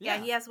 Yeah,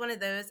 he has one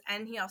of those,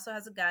 and he also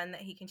has a gun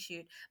that he can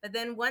shoot. But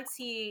then once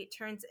he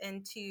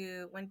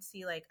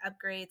like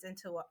upgrades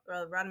into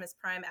Rodimus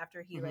Prime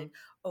after he like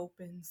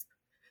opens,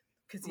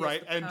 because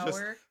and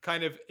just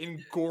kind of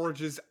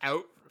engorges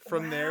out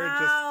from there.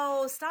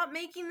 Wow! Stop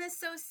making this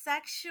so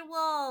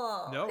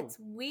sexual. No, it's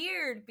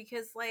weird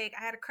because like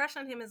I had a crush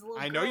on him as a little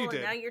girl. I know you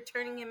did. And now you're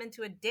turning him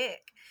into a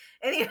dick.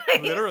 Anyway,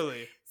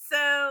 literally.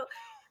 So.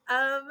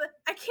 I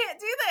can't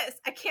do this.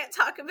 I can't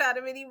talk about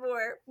him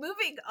anymore.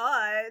 Moving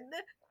on.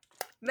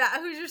 Matt,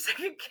 who's your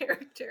second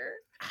character?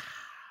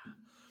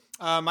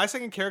 My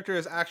second character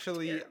is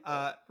actually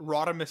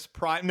Rodimus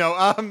Prime.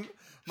 No,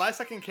 my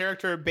second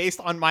character based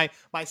on my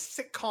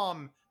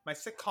sitcom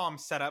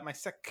setup, my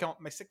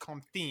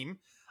sitcom theme.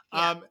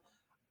 Yeah.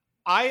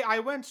 I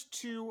went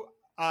to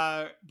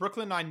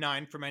Brooklyn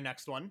Nine-Nine for my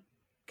next one.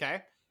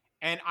 Okay,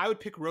 and I would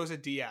pick Rosa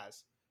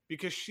Diaz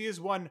because she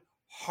is one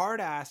hard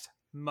ass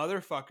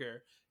motherfucker.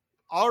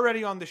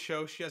 Already on the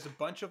show, she has a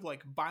bunch of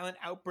like violent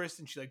outbursts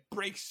and she like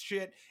breaks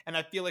shit, and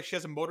I feel like she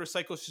has a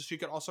motorcycle so she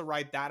could also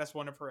ride that as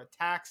one of her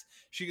attacks.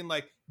 She can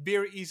like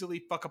very easily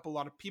fuck up a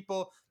lot of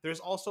people. There's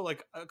also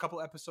like a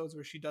couple episodes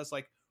where she does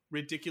like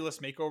ridiculous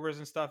makeovers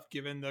and stuff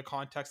given the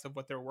context of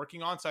what they're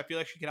working on, so I feel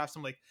like she could have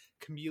some like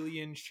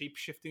chameleon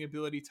shape-shifting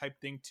ability type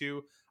thing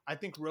too. I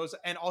think Rosa,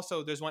 and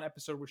also there's one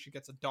episode where she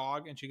gets a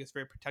dog and she gets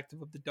very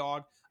protective of the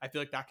dog. I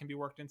feel like that can be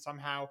worked in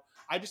somehow.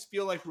 I just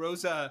feel like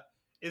Rosa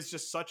is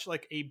just such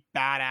like a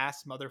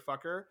badass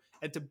motherfucker,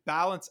 and to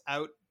balance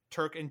out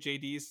Turk and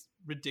JD's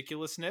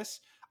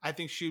ridiculousness, I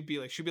think she'd be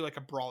like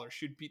a brawler.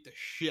 She'd beat the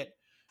shit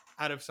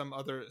out of some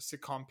other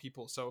sitcom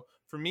people. So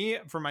for me,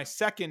 for my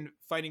second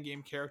fighting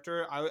game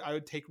character, I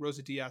would take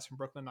Rosa Diaz from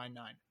Brooklyn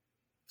Nine-Nine.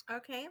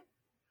 Okay.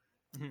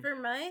 Mm-hmm. For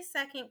my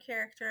second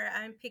character,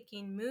 I'm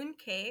picking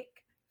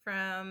Mooncake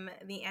from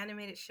the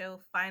animated show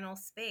Final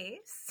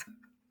Space.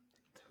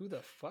 Who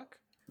the fuck?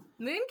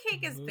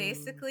 Mooncake is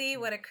basically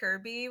what a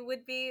Kirby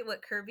would be,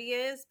 what Kirby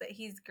is, but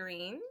he's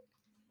green.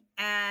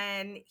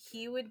 And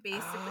he would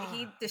basically,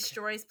 he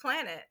destroys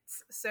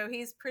planets. So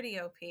he's pretty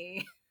OP.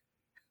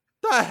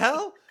 The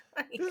hell?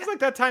 This is like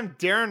that time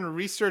Darren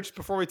researched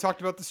before we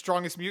talked about the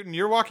strongest mutant.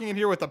 You're walking in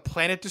here with a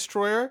planet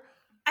destroyer?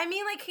 I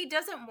mean, like, he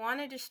doesn't want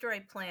to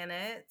destroy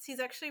planets. He's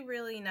actually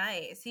really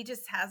nice. He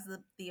just has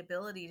the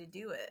ability to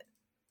do it.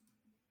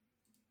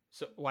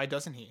 So why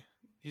doesn't he?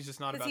 He's just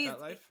not about that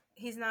life?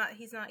 He's not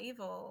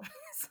evil.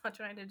 He's not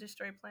trying to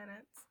destroy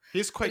planets.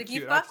 He's quite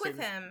cute. If you fuck with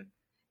him,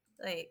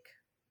 like,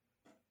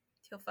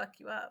 he'll fuck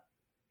you up.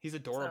 He's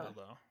adorable,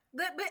 though.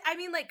 But I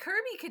mean, like,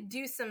 Kirby could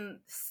do some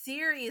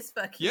serious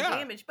fucking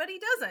damage, but he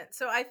doesn't.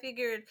 So I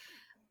figured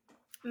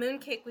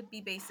Mooncake would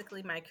be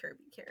basically my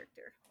Kirby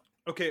character.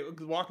 Okay,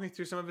 walk me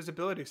through some of his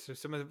abilities,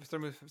 some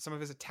of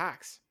his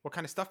attacks. What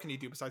kind of stuff can he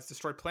do besides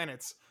destroy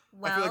planets?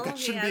 Well, I feel like that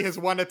shouldn't be his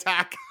one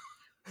attack.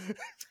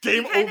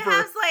 Game over.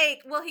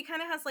 He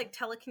kind of has like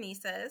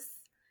telekinesis.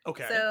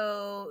 Okay.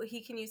 So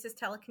he can use his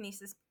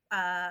telekinesis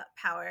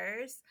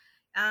powers.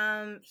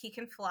 He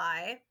can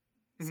fly.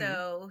 Mm-hmm.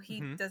 So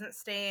he doesn't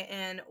stay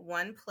in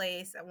one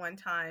place at one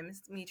time.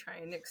 It's me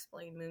trying to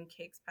explain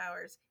Mooncake's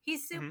powers.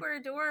 He's super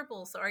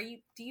adorable. So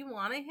do you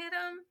want to hit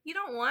him? You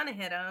don't want to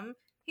hit him.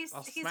 He's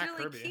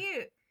really Kirby.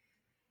 Cute.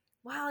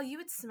 Wow, you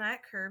would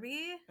smack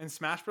Kirby? In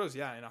Smash Bros,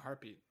 yeah, in a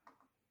heartbeat.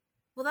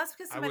 Well, that's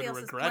because somebody else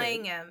is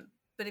playing him.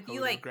 But if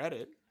you like regret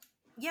it.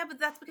 Yeah, but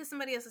that's because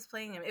somebody else is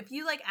playing him. If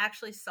you like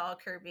actually saw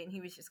Kirby and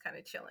he was just kind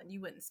of chilling,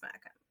 you wouldn't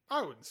smack him.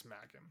 I wouldn't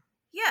smack him.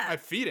 Yeah.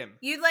 I'd feed him.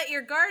 You'd let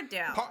your guard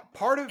down.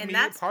 Part of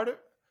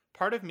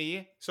part of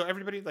me, so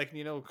everybody, like,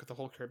 you know, the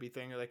whole Kirby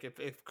thing, like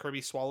if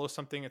Kirby swallows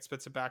something, it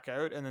spits it back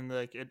out, and then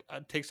like it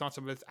takes on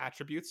some of its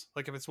attributes.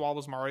 Like if it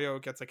swallows Mario,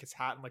 it gets like his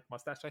hat and like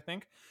mustache, I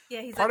think.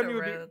 Yeah, he's part like of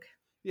me rogue.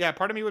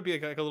 Part of me would be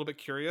like a little bit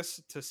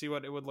curious to see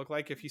what it would look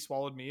like if he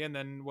swallowed me, and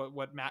then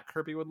what Matt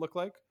Kirby would look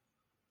like.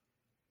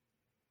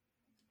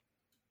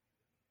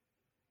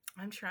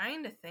 I'm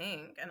trying to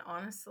think, and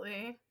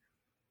honestly,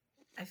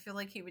 I feel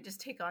like he would just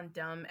take on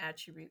dumb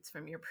attributes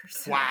from your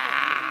personality.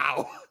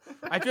 Wow.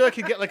 I feel like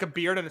he'd get like a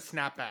beard and a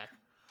snapback.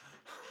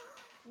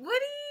 Would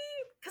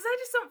he? Because I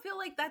just don't feel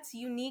like that's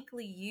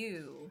uniquely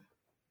you.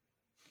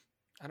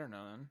 I don't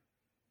know, then.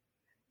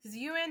 Because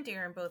you and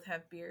Darren both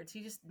have beards.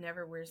 He just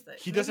never wears that.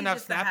 He doesn't have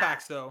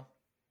snapbacks, though.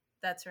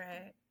 That's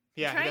right.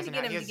 Yeah, I'm trying to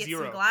get him to get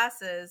some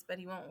glasses, but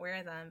he won't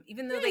wear them.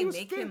 Even though they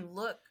make him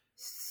look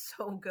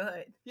so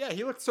good. Yeah,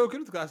 he looked so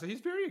good with glasses. He's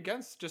very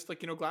against just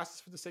like, you know,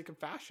 glasses for the sake of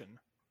fashion.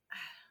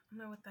 I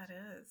don't know what that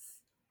is.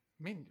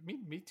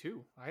 Me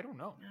too. I don't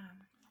know. Yeah,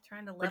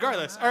 trying to.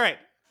 Regardless, all right.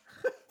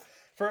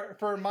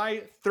 for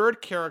my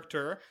third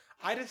character,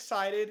 I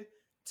decided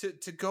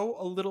to go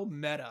a little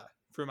meta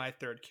for my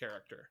third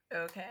character.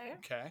 Okay.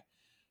 Okay.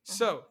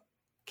 So,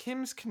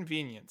 Kim's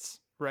Convenience,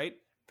 right?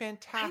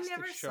 Fantastic show. I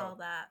never saw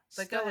that.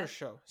 But stellar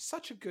show.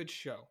 Such a good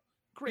show.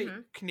 Great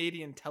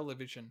Canadian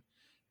television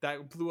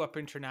that blew up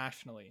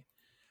internationally.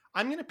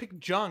 I'm going to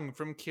pick Jung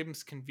from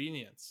Kim's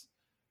Convenience.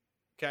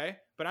 Okay?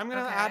 But I'm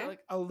going to add like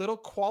a little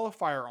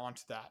qualifier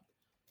onto that.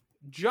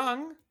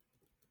 Jung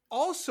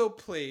also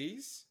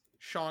plays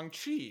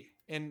Shang-Chi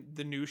in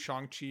the new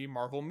Shang-Chi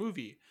Marvel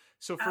movie.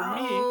 So for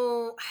me,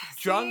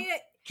 Jung,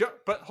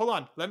 but hold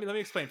on, let me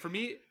explain. For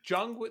me,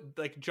 Jung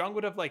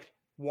would have like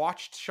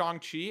watched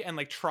Shang-Chi and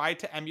like tried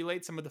to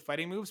emulate some of the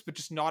fighting moves, but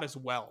just not as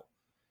well.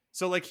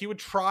 So like he would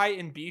try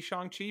and be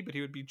Shang-Chi, but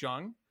he would be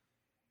Jung,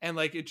 and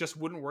like it just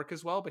wouldn't work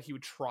as well, but he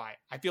would try.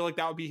 I feel like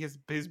that would be his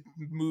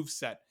move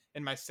set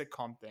in my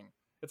sitcom thing.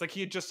 It's like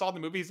he just saw the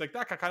movie, he's like,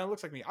 that guy kind of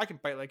looks like me, I can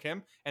fight like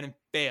him, and then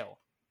fail.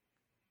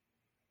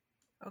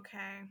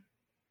 Okay.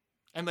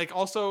 And like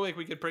also like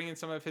we could bring in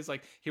some of his,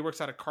 like he works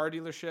at a car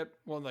dealership,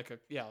 well like a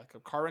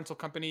car rental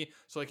company,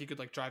 so like he could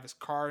like drive his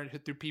car and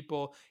hit through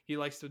people. He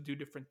likes to do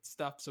different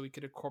stuff, so we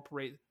could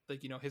incorporate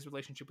like, you know, his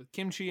relationship with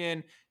Kimchi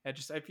in. And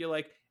just I feel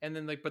like, and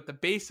then like, but the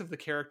base of the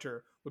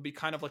character would be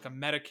kind of like a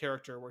meta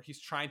character where he's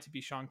trying to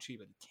be Shang-Chi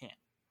but he can't.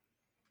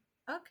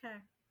 Okay.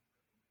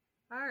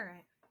 All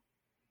right.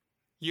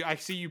 I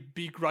see you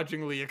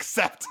begrudgingly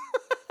accept.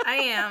 I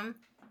am,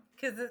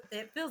 because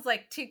it feels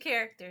like two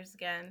characters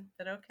again,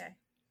 but okay.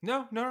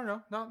 No.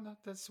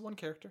 That's one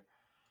character.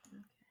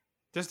 Okay.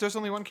 There's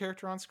only one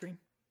character on screen.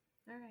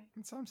 All right.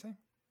 That's all I'm saying.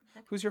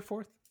 Okay. Who's your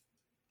fourth?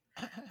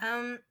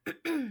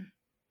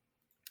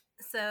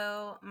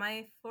 So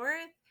my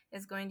fourth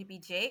is going to be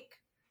Jake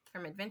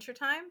from Adventure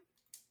Time.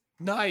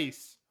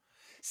 Nice.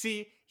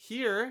 See,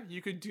 here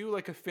you could do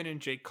like a Finn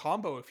and Jake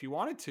combo if you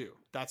wanted to.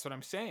 That's what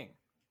I'm saying.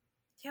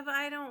 Yeah, but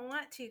I don't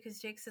want to because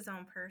Jake's his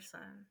own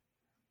person.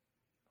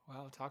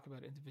 Well, talk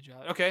about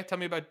individuality. Okay, tell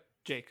me about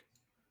Jake.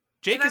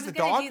 Jake is the dog?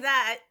 If I was going to do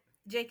that,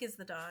 Jake is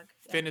the dog.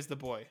 Yeah. Finn is the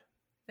boy.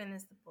 Finn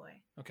is the boy.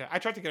 Okay, I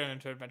tried to get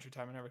into Adventure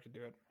Time. I never could do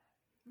it.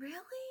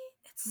 Really?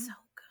 It's so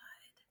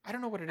good. I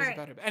don't know what it is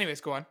about it. But anyways,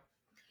 go on.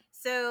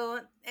 So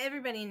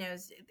everybody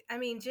knows, I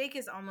mean, Jake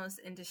is almost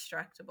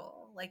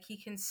indestructible. Like he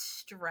can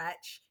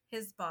stretch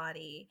his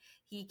body.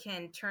 He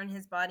can turn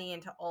his body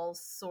into all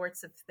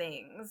sorts of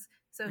things.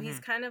 So he's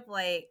kind of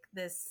like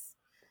this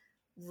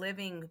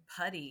living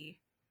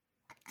putty.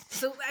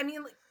 So, I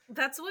mean, like,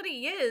 that's what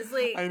he is.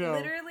 Like,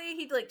 literally,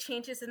 he, like,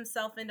 changes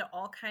himself into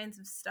all kinds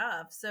of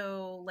stuff.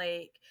 So,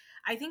 like,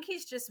 I think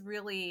he's just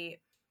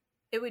really,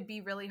 it would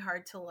be really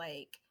hard to,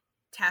 like,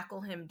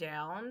 tackle him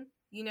down,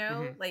 you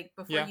know? Like,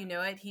 before you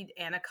know it, he'd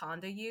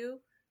anaconda you,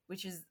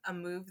 which is a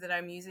move that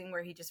I'm using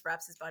where he just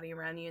wraps his body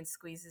around you and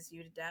squeezes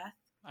you to death.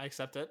 I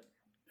accept it.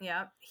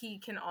 Yeah. He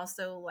can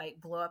also,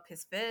 like, blow up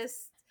his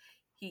fists.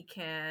 He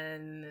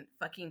can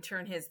fucking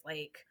turn his,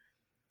 like,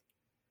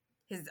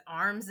 his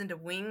arms into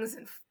wings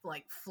and,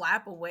 like,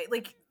 flap away.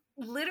 Like,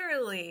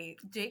 literally,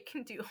 Jake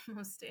can do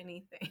almost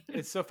anything.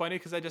 It's so funny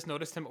because I just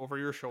noticed him over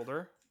your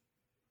shoulder.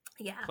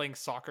 Yeah. Playing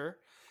soccer.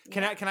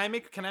 Can I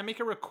make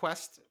a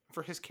request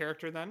for his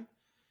character then?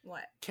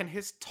 What? Can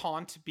his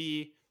taunt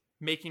be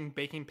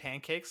baking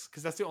pancakes?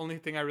 Because that's the only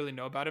thing I really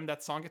know about him.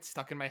 That song gets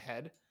stuck in my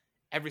head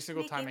every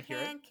single time I hear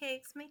it.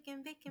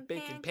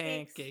 Making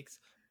pancakes.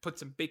 Put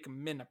some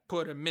bacon in,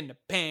 put them in a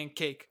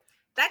pancake.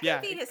 That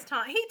could be his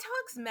taunt. He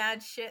talks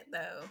mad shit,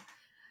 though.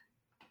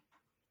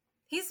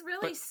 He's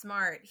really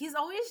smart. He's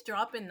always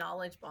dropping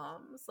knowledge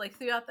bombs, like,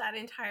 throughout that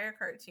entire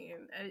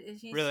cartoon.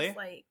 He's really? Just,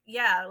 like,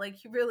 yeah, like,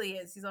 he really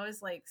is. He's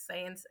always, like,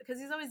 saying... Because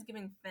he's always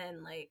giving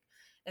Finn, like,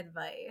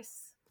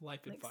 advice. Life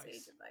like, advice.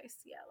 Sage advice.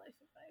 Yeah, life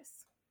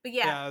advice. But,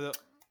 yeah.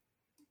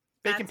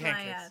 Bacon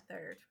pancakes. My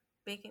third.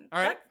 Bacon.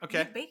 All right,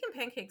 okay. Bacon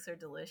pancakes are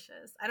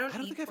delicious. I don't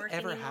think I've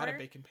ever had a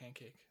bacon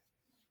pancake.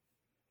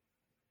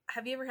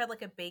 Have you ever had,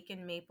 like, a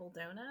bacon maple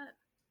donut?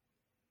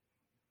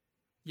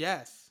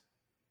 Yes.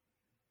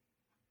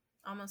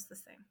 Almost the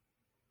same.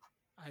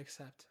 I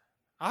accept.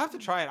 I'll have to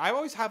try it. I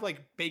always have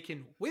like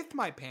bacon with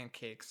my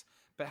pancakes,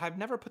 but I've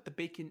never put the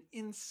bacon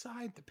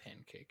inside the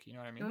pancake. You know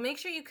what I mean? Well, make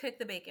sure you cook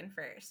the bacon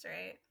first,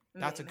 right?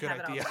 That's a good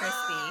idea. It all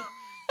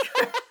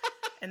crispy.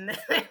 And then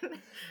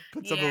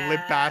put some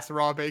limp ass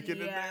raw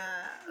bacon in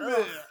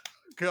there.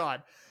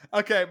 God.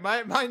 Okay,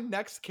 my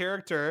next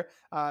character,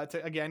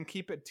 to again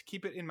keep it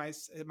in my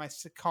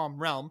sitcom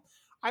realm,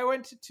 I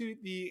went to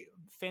the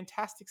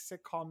fantastic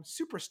sitcom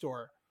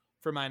Superstore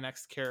for my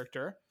next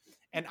character,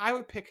 and I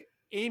would pick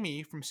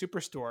Amy from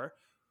Superstore,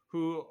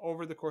 who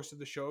over the course of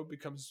the show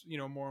becomes, you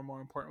know, more and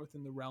more important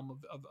within the realm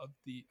of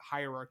the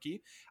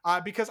hierarchy,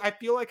 because I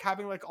feel like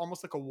having like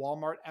almost like a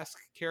Walmart-esque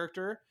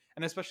character,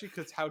 and especially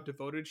because how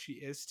devoted she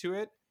is to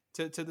it,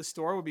 to the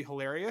store, would be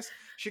hilarious.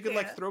 She could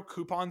like throw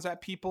coupons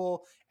at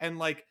people and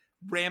like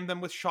ram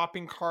them with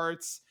shopping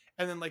carts,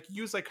 and then like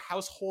use like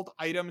household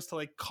items to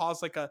like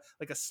cause like a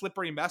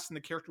slippery mess, and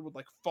the character would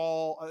like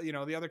fall, you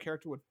know, the other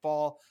character would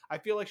fall. I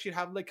feel like she'd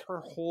have like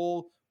her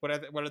whole, what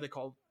are they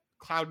called,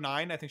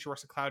 Cloud9. I think she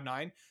works at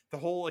Cloud9. The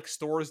whole like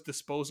store's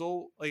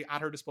disposal, like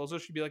at her disposal,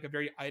 she'd be like a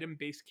very item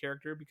based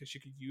character because she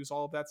could use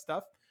all of that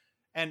stuff.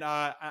 And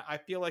I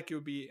feel like it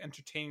would be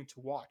entertaining to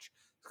watch,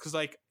 because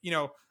like, you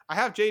know, I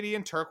have JD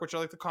and Turk, which are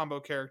like the combo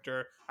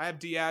character. I have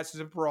Diaz,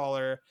 who's a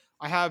brawler.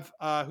 I have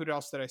who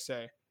else did I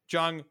say?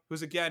 Jung,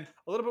 who's again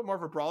a little bit more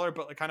of a brawler,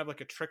 but like kind of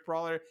like a trick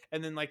brawler.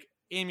 And then like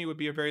Amy would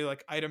be a very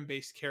like item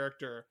based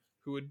character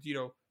who would, you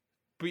know,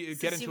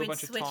 get into a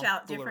bunch of switch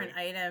out different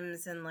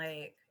items and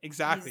like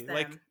exactly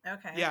like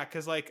yeah,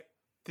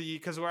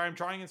 because where I'm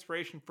drawing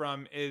inspiration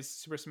from is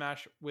Super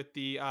Smash with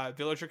the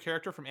villager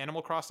character from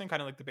Animal Crossing,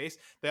 kind of like the base.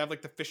 They have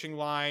like the fishing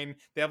line,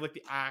 they have like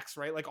the axe,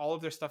 right? Like all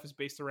of their stuff is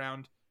based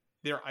around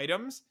their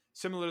items,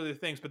 similar to the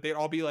things, but they'd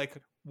all be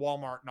like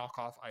Walmart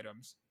knockoff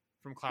items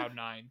from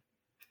Cloud9.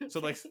 So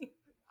like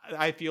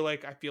I feel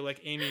like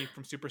Amy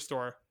from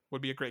Superstore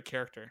would be a great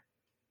character.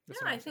 Yeah,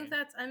 I think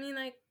that's, I mean,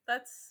 like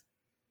that's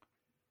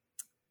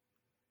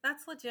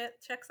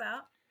legit. Checks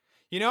out.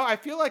 You know, I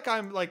feel like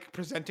I'm like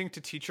presenting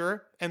to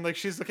teacher, and like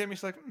she's looking at me,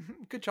 she's like,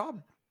 "Good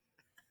job."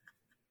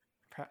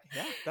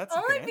 Yeah, that's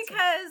only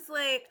because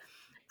like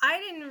I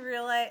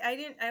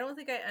don't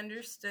think I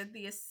understood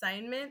the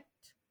assignment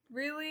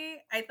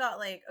really. I thought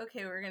like,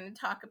 okay, we're gonna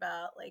talk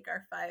about like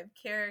our 5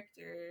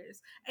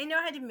 characters. I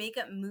know how to make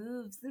up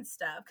moves and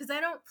stuff because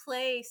I don't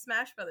play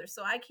Smash Brothers,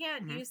 so I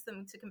can't use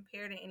them to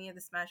compare to any of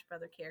the Smash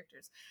Brother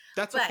characters.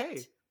 That's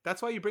okay.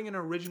 That's why you bring an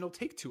original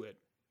take to it.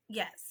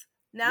 Yes.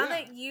 Now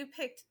that you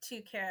picked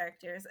 2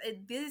 characters,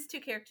 these 2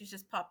 characters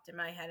just popped in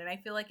my head, and I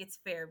feel like it's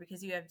fair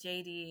because you have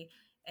JD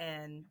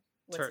and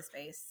what's his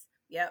face?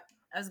 Yep,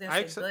 I was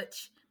gonna say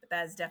Butch, but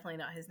that is definitely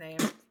not his name.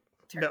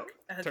 Turk. No,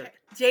 okay. Turk.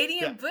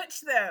 JD and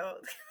Butch though.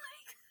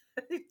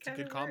 It's a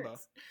good combo.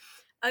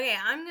 Okay,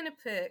 I'm gonna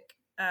pick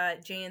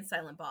Jay and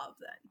Silent Bob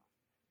then.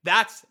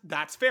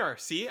 That's fair.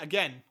 See,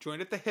 again,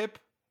 joined at the hip.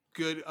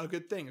 A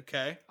good thing.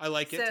 Okay, I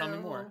like it. Tell me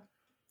more.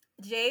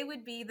 Jay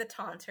would be the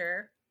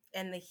taunter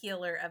and the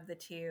healer of the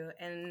 2,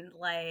 and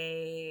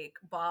like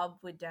Bob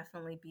would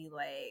definitely be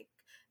like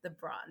the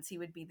bronze. He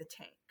would be the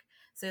tank.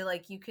 So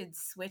like you could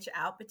switch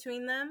out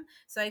between them.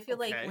 So I feel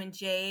like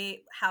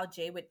how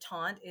Jay would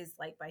taunt is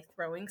like by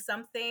throwing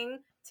something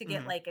to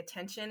get like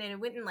attention, and it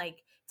wouldn't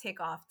like take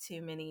off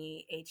too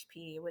many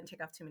HP. It wouldn't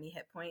take off too many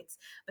hit points.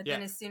 But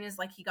then as soon as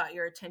like he got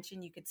your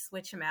attention, you could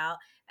switch him out,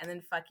 and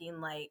then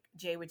fucking like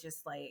Jay would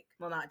just like,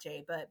 well, not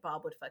Jay, but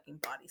Bob would fucking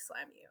body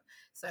slam you.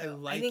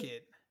 So I think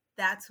it.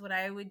 That's what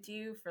I would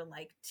do for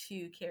like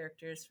 2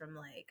 characters from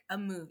like a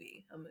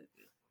movie. Yeah.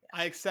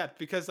 I accept,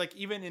 because like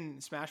even in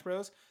Smash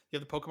Bros, you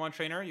have the Pokemon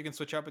trainer. You can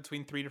switch out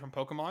between 3 different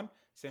Pokemon.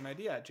 Same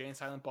idea. Jay and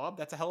Silent Bob.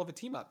 That's a hell of a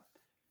team up.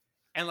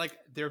 And like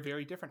they're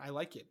very different. I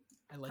like it.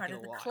 I like it a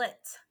lot. Part of the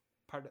clit.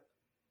 Part of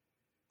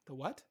the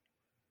what?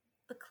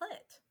 The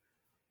clit.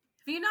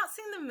 Have you not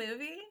seen the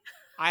movie?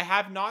 I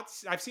have not.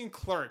 I've seen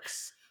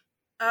Clerks.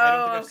 Oh, I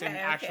don't think I've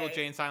seen actual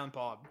Jay and Silent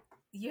Bob.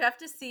 You have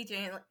to see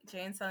Jay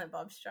and Silent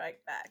Bob Strike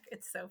Back.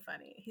 It's so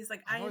funny. He's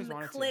like, I am the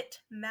clit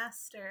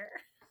master.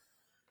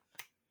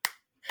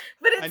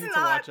 But it's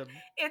not.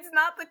 It's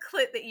not the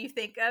clit that you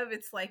think of.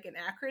 It's like an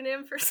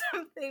acronym for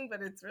something,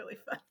 but it's really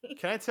funny.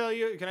 Can I tell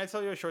you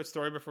a short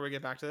story before we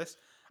get back to this?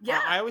 Yeah.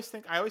 I always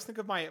think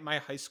of my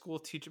high school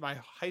teacher, my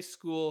high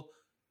school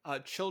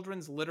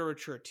children's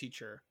literature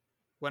teacher,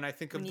 when I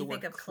think of the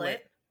word clit.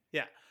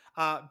 Yeah.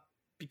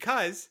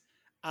 Because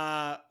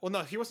well,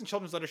 no, he wasn't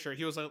children's literature.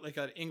 He was like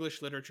an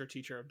English literature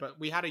teacher, but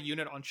we had a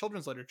unit on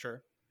children's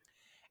literature.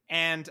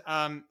 And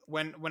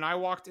when I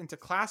walked into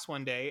class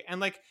one day, and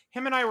like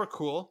him and I were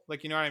cool,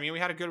 like, you know what I mean? We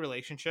had a good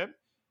relationship.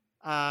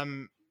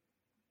 And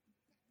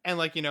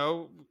like, you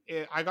know,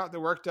 I got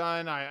the work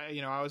done.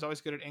 I was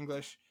always good at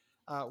English.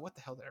 What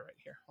the hell did I write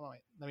here? Hold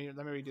on, wait.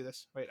 Let me redo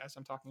this. Wait, as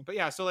I'm talking. But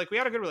yeah, so like we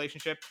had a good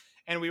relationship,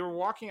 and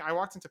I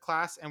walked into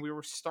class, and we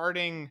were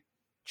starting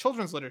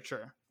children's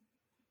literature.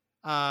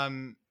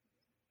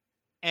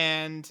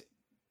 And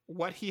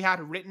what he had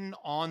written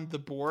on the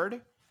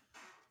board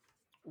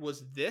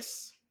was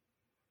this.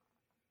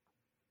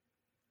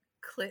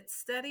 Clit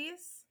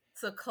studies?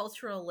 So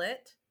cultural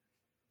lit?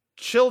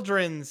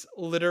 children's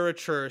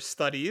literature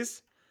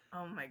studies.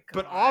 Oh my god.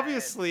 But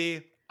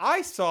obviously,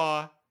 I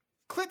saw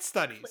clit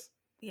studies.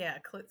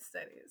 Clit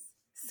studies.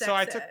 So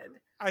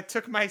I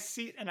took my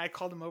seat and I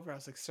called him over. I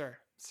was like, sir,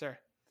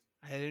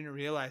 I didn't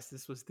realize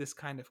this was this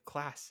kind of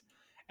class.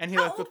 And he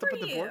looked up at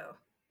the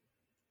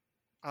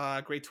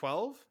board. Grade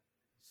 12.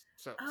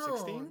 So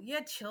 16. You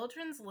had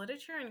children's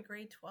literature in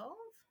grade 12?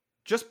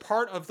 Just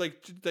part of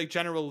like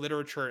general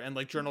literature and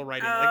like journal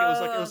writing.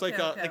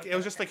 It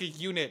was just like a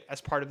unit as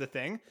part of the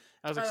thing.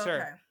 I was like,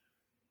 sir,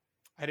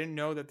 I didn't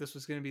know that this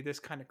was going to be this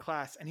kind of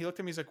class. And he looked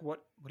at me, he's like, what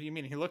do you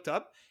mean? And he looked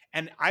up,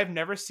 and I've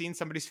never seen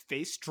somebody's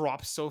face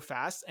drop so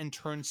fast and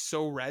turn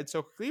so red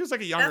so quickly. He was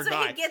like a younger guy. That's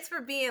what he gets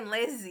for being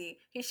lazy.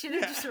 He should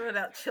have just wrote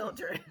out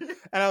children.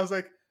 And I was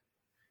like,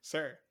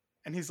 sir.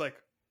 And he's like,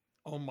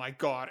 oh my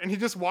God. And he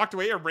just walked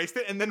away, erased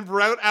it, and then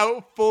wrote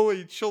out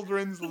fully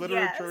children's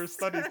literature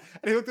studies.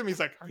 And he looked at me, he's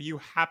like, are you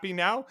happy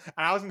now?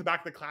 And I was in the back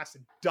of the class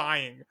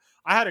dying.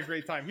 I had a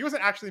great time. He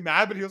wasn't actually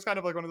mad, but he was kind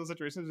of like one of those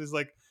situations. He's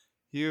like,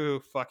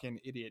 you fucking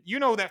idiot. You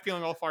know that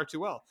feeling all far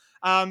too well.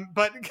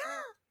 But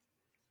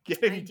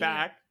getting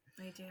back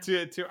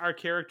to our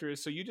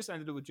characters. So you just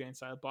ended it with Jay and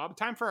Silent Bob.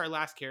 Time for our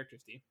last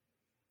characters, Dee.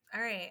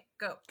 All right,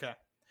 go. Okay.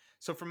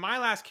 So for my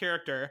last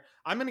character,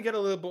 I'm going to get a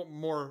little bit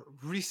more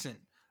recent.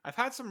 I've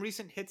had some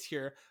recent hits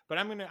here, but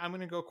I'm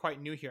gonna go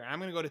quite new here. I'm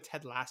gonna go to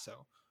Ted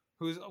Lasso,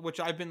 which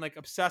I've been like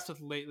obsessed with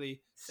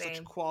lately. Same.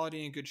 Such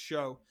quality and good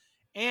show.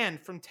 And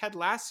from Ted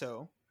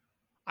Lasso,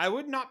 I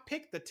would not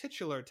pick the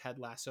titular Ted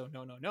Lasso.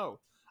 No.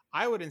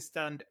 I would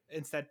instead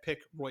pick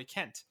Roy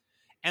Kent.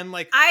 And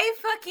like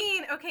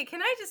okay, can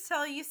I just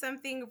tell you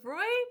something?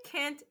 Roy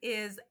Kent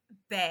is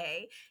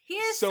bae. He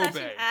is so such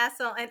an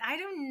asshole, and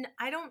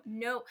I don't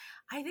know.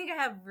 I think I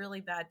have really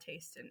bad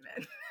taste in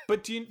men.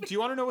 But do you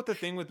want to know what the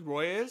thing with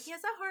Roy is? He has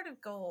a heart of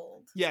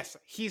gold. Yes,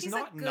 he's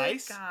not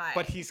nice, guy.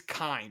 But he's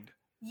kind.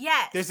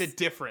 Yes. There's a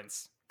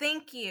difference.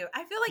 Thank you.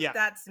 I feel like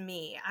that's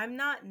me. I'm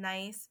not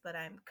nice, but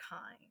I'm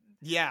kind.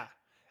 Yeah.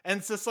 And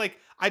it's just like,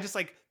 I just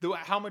like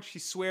how much he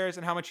swears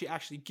and how much he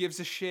actually gives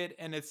a shit.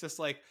 And it's just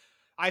like,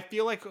 I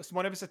feel like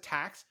one of his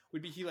attacks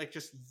would be he like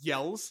just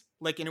yells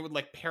like, and it would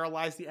like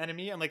paralyze the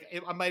enemy, and like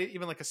I might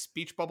even like a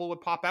speech bubble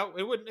would pop out.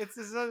 It wouldn't. This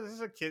is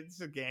a kid.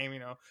 It's a game, you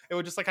know. It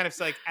would just like kind of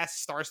say like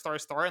S***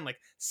 and like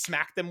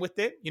smack them with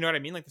it. You know what I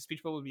mean? Like the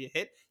speech bubble would be a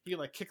hit. He could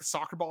like kick a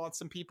soccer ball at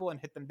some people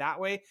and hit them that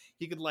way.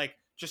 He could like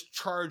just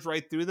charge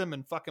right through them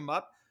and fuck them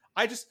up.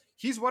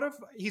 He's one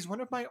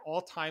of my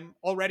all-time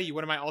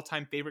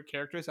favorite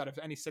characters out of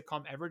any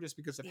sitcom ever, just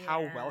because of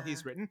how well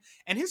he's written,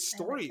 and his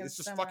story is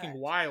just so fucking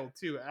wild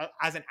too.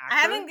 As an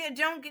actor,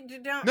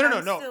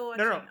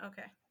 No.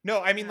 Okay.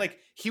 No, I mean like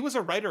he was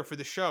a writer for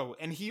the show,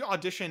 and he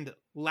auditioned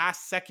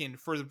last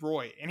second for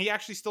Roy, and he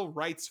actually still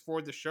writes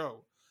for the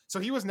show. So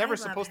he was never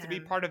supposed to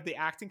be part of the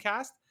acting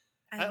cast.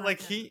 He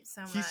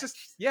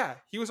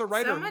was a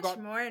writer. So much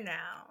more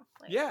now.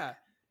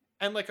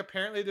 And like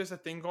apparently there's a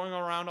thing going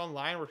around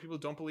online where people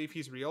don't believe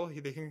he's real.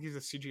 They think he's a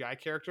CGI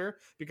character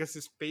because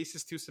his face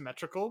is too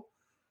symmetrical.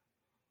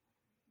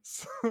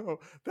 So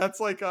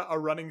that's like a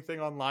running thing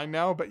online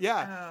now. But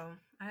yeah. Oh,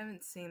 I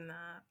haven't seen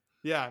that.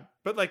 Yeah.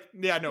 But like,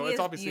 it's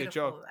obviously a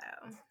joke.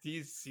 Though.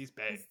 He's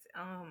big.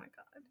 Oh my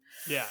God.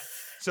 Yeah.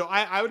 So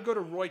I would go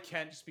to Roy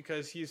Kent just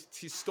because he's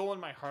stolen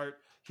my heart.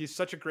 He's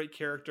such a great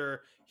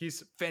character.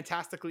 He's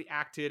fantastically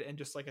acted. And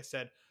just like I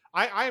said,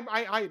 I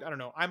don't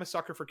know. I'm a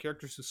sucker for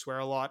characters who swear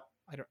a lot.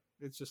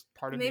 It's just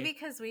part of me. Maybe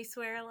because we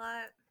swear a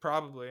lot.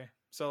 Probably.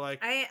 So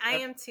like I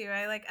am too.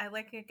 I like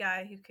a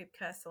guy who could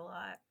cuss a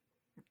lot.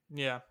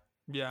 Yeah.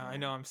 I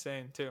know. I'm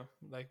saying too.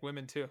 Like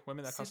women too.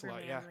 Women that cuss a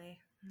lot. Manly.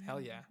 Yeah.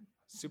 Hell yeah.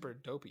 Super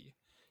dopey.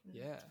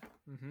 Yeah.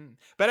 Mm-hmm.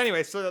 But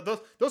anyway, so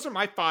those are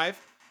my 5.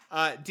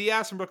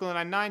 Diaz from Brooklyn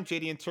Nine-Nine,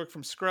 JD and Turk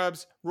from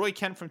Scrubs, Roy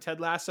Kent from Ted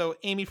Lasso,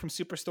 Amy from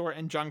Superstore,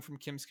 and Jung from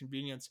Kim's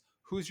Convenience.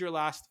 Who's your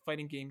last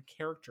fighting game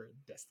character,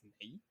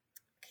 Destiny?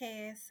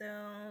 Okay,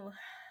 so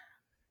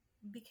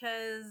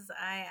because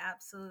I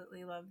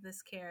absolutely love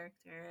this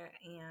character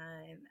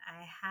and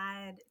I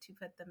had to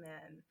put them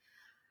in,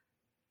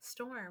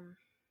 Storm.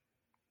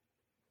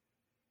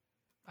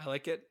 I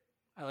like it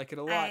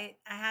a lot. I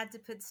had to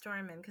put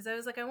Storm in because I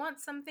was like, I want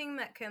something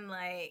that can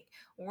like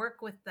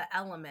work with the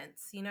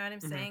elements. You know what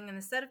I'm saying? And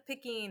instead of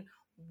picking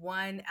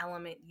one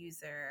element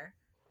user,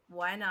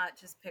 why not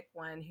just pick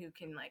one who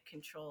can like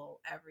control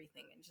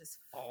everything and just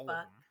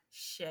fuck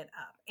shit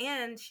up?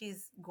 And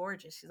she's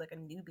gorgeous. She's like a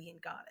Nubian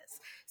goddess.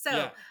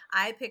 So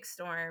I picked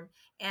Storm,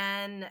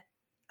 and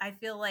I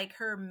feel like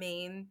her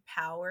main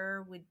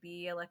power would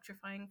be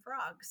electrifying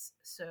frogs.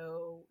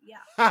 So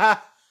yeah.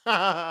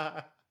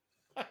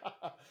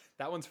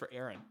 That one's for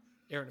Aaron.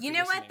 You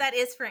know what? That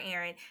is for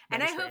Aaron.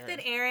 And I hope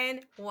that Aaron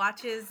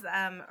watches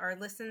or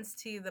listens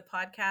to the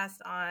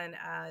podcast on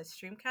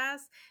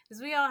Streamcast, because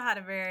we all had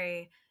a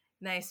very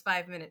nice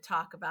 5-minute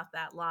talk about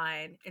that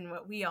line and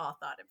what we all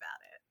thought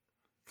about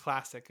it.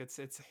 Classic.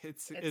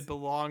 It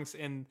belongs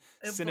in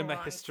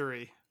cinema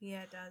history.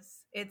 Yeah, it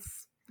does.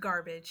 It's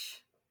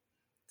garbage.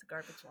 It's a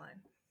garbage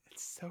line.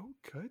 It's so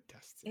good,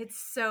 Dustin. It's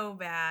so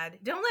bad.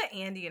 Don't let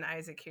Andy and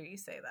Isaac hear you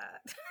say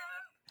that.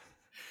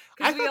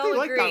 I thought they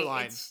liked that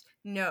line.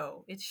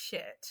 It's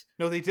shit.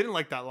 No, they didn't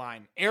like that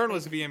line. Aaron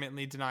was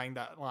vehemently denying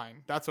that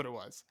line. That's what it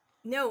was.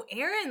 No,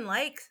 Aaron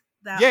likes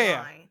that line.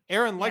 Yeah.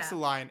 Aaron likes the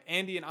line.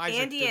 Andy and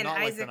Isaac did not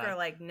like the line. Are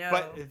like, no.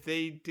 But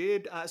they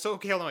did. So,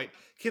 okay, hold on, wait.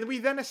 Can we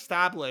then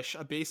establish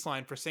a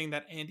baseline for saying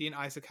that Andy and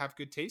Isaac have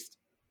good taste?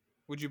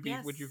 Would you be?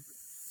 Yes. Would you?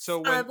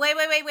 So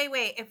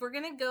wait. If we're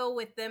gonna go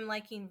with them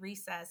liking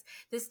Recess,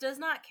 this does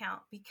not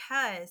count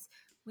because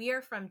we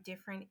are from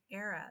different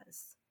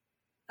eras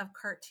of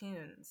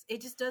cartoons. It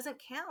just doesn't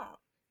count.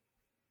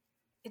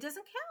 It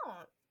doesn't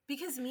count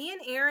because me and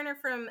Aaron are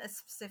from a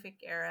specific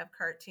era of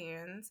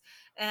cartoons,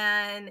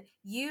 and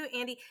you,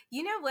 Andy,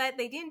 you know what?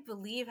 They didn't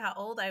believe how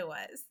old I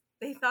was.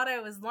 They thought I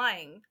was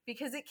lying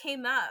because it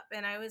came up,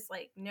 and I was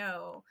like,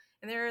 no.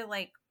 And they were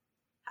like,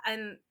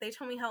 and they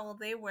told me how old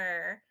they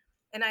were.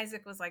 And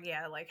Isaac was like,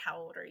 yeah, like, how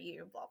old are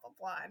you? Blah, blah,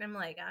 blah. And I'm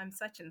like, I'm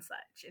such and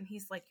such. And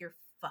he's like, you're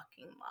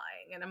fucking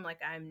lying. And I'm like,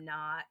 I'm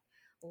not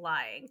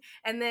lying.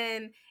 And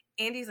then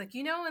Andy's like,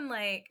 when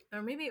like,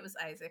 or maybe it was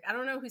Isaac. I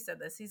don't know who said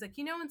this. He's like,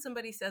 when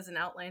somebody says an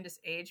outlandish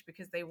age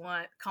because they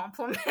want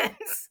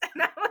compliments.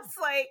 And I was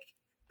like,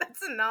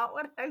 that's not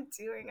what I'm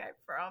doing, I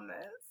promise.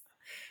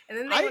 And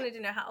then they wanted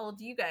to know how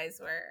old you guys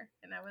were.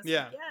 And I was like,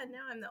 yeah,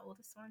 now I'm the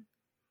oldest one.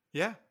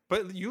 Yeah,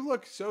 but you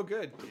look so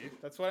good, dude.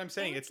 That's what I'm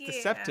saying. It's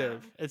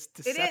deceptive. It's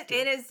deceptive.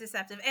 It is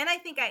deceptive, and I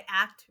think I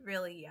act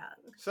really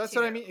young. So that's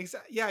what I mean.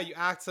 Yeah, you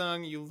act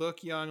young. You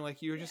look young.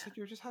 Like you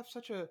just have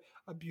such a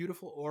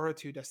beautiful aura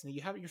to you, Destiny.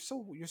 You're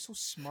so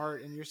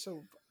smart, and you're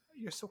so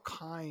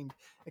kind.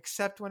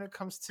 Except when it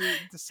comes to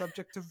the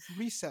subject of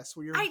Recess,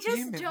 where you're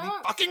vehemently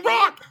fucking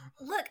wrong.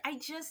 Look, I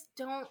just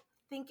don't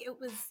think it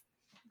was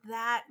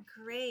that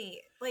great.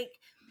 Like.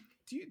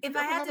 If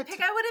I had to pick,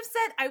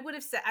 I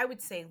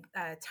would say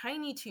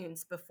Tiny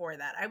Toons before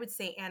that. I would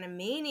say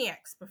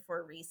Animaniacs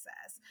before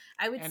Recess.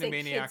 I would say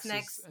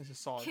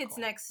Kids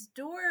Next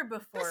Door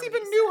before That's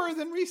even newer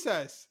than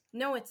Recess.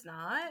 No, it's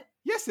not.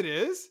 Yes, it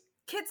is.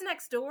 Kids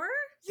Next Door?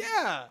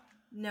 Yeah.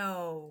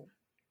 No.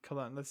 Come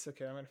on, let's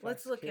look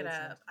it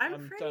up.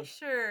 I'm pretty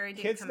sure it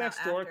didn't Kids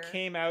Next Door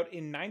came out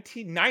in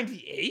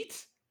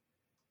 1998?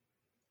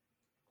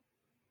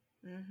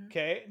 Mm-hmm.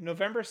 Okay,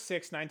 November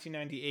 6,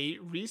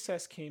 1998.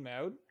 Recess came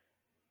out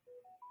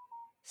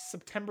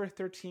September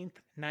 13th,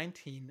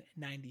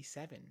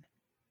 1997.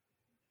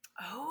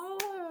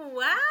 Oh,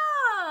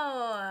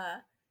 wow.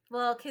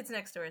 Well, Kids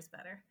Next Door is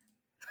better.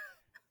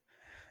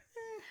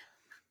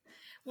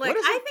 Look,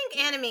 I think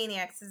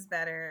Animaniacs is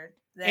better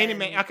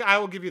than... I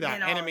will give you that.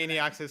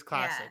 Animaniacs is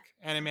classic.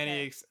 Yeah.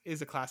 Animaniacs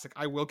is a classic.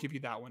 I will give you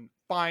that one.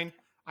 Fine.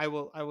 I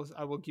will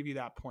give you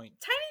that point.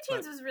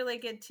 Tiny Toons was really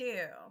good,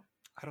 too.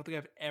 I don't think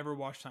I've ever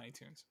watched Tiny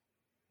Toons.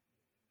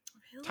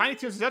 Really? Tiny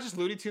Toons, is that just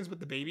Looney Tunes with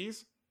the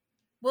babies?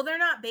 Well, they're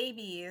not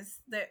babies.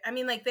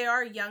 They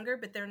are younger,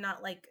 but they're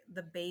not like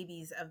the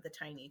babies of the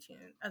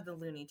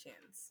Looney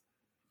Tunes.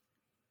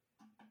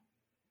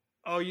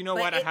 Oh, you know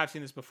what? I have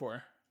seen this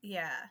before.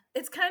 Yeah.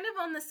 It's kind of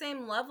on the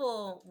same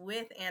level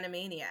with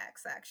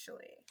Animaniacs,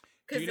 actually.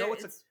 Do you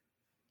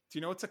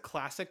know what's a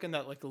classic and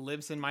that like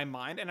lives in my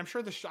mind? And I'm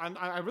sure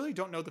I really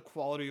don't know the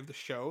quality of the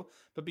show,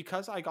 but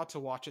because I got to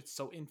watch it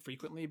so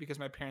infrequently, because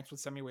my parents would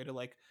send me away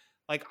to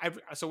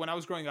so when I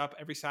was growing up,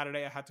 every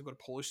Saturday I had to go to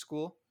Polish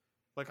school.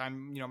 Like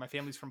my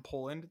family's from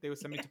Poland. They would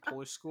send me to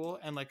Polish school,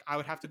 and like I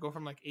would have to go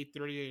from like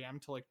 8:30 a.m.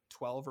 to like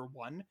 12 or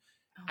 1.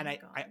 Oh and I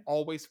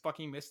always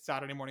fucking missed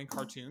Saturday morning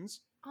cartoons.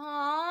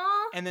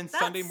 Aww. And then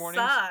Sunday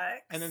mornings,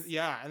 and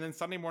then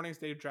Sunday mornings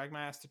they would drag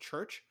my ass to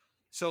church.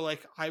 So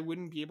like I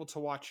wouldn't be able to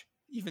watch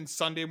even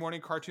Sunday morning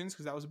cartoons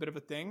because that was a bit of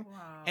a thing.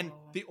 Wow. And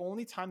the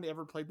only time they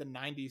ever played the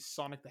 90s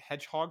Sonic the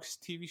Hedgehog's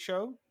TV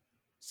show,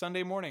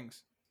 Sunday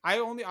mornings. I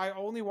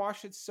only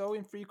watched it so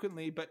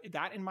infrequently, but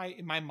that in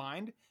my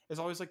mind is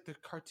always like the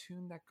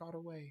cartoon that got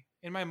away.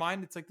 In my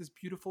mind, it's like this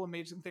beautiful,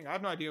 amazing thing. I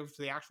have no idea of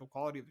the actual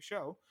quality of the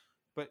show,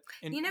 but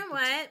you know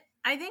what?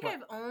 I think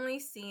I've only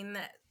seen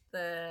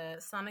the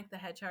Sonic the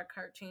Hedgehog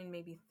cartoon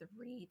maybe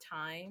 3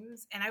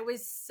 times, and I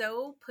was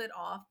so put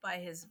off by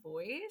his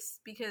voice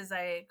because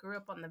I grew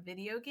up on the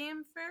video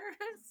game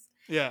first.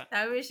 Yeah,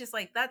 I was just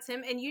like, that's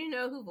him. And you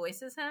know who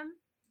voices him?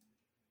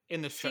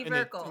 In the show, Steve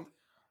Urkel.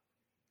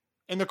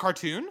 In the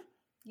cartoon?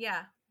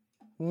 Yeah.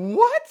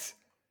 What?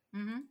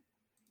 Mm-hmm.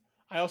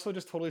 I also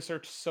just totally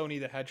searched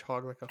Sony the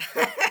Hedgehog like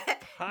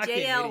a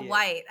J.L.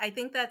 White. I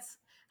think that's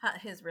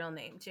his real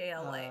name,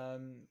 J.L. White.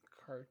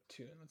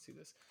 Cartoon. Let's see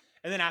this.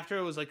 And then after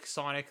it was like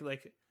Sonic,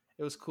 like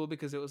it was cool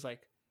because it was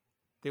like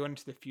they went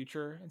into the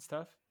future and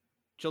stuff.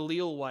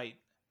 Jaleel White.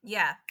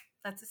 Yeah,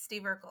 that's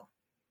Steve Urkel.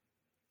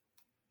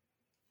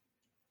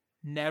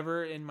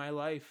 Never in my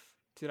life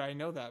did I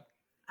know that.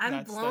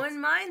 I'm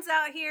blowing minds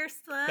out here,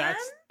 son.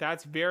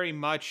 That's very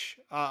much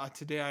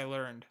today I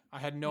learned. I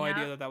had no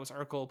idea that was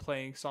Urkel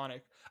playing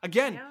Sonic.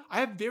 Again, I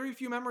have very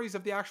few memories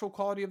of the actual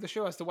quality of the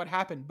show as to what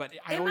happened, but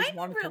I always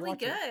wanted to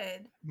watch it.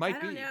 It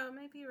might be really good. I don't know. It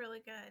might be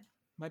really good.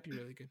 Might be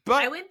really good.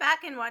 But I went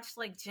back and watched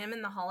like Jim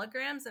and the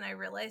Holograms, and I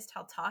realized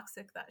how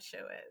toxic that show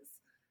is.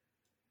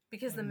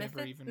 Because the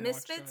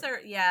Misfits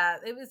are,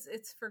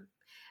 it's for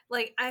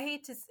like,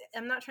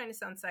 I'm not trying to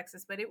sound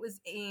sexist, but it was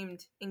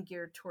aimed and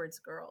geared towards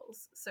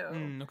girls. So,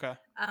 okay.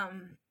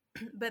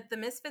 But the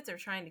Misfits are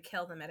trying to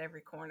kill them at every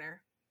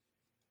corner.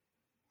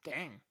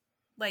 Dang.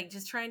 Like,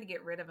 just trying to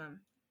get rid of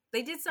them.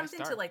 They did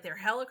something to, like, their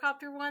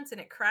helicopter once, and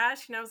it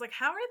crashed, and I was like,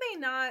 how are they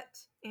not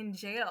in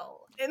jail?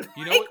 And,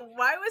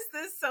 why was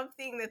this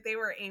something that they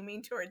were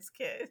aiming towards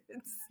kids?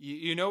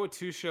 You know what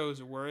 2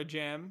 shows were a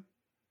jam?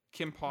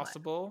 Kim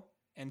Possible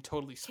and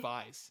Totally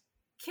Spies.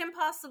 Kim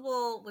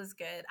Possible was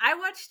good. I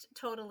watched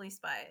Totally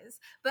Spies,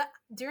 but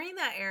during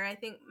that era, I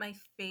think my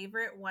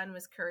favorite one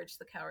was Courage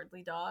the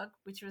Cowardly Dog,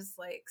 which was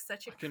like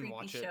such a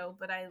creepy show.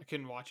 But I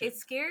couldn't watch it. It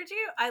scared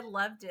you? I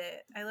loved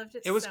it. I loved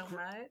it so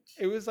much.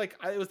 It was like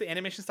the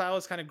animation style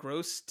is kind of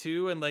gross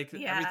too, and like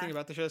everything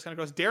about the show is kind of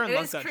gross. Darren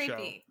loves that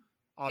show.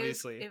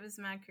 Obviously, it was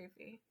mad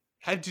creepy.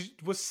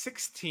 Was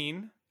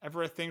 16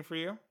 ever a thing for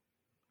you?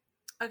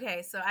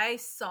 Okay, so I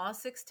saw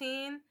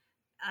 16.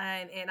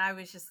 And I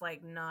was just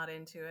like not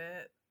into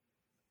it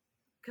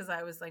because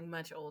I was like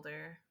much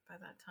older by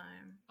that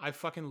time. I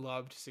fucking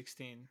loved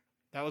 16.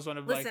 That was one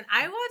of I think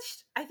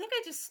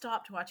I just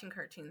stopped watching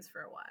cartoons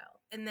for a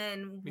while. And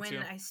then when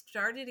I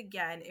started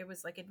again, it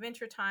was like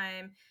Adventure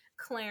Time,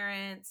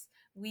 Clarence,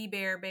 We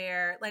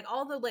Bear, like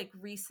all the like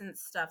recent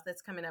stuff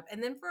that's coming up.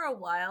 And then for a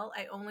while,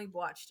 I only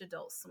watched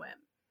Adult Swim.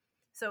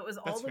 So it was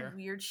all the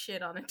weird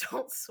shit on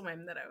Adult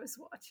Swim that I was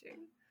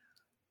watching.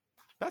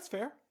 That's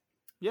fair.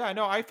 Yeah,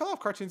 no, I fell off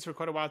cartoons for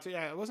quite a while too.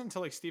 Yeah, it wasn't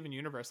until like Steven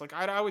Universe. Like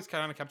I'd always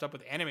kind of kept up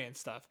with anime and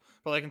stuff,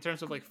 but like in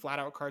terms of like flat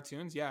out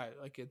cartoons, yeah,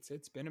 like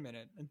it's been a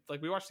minute. And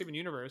like we watched Steven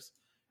Universe,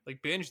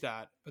 like binged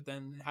that, but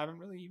then haven't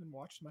really even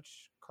watched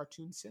much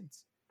cartoons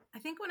since. I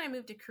think when I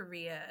moved to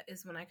Korea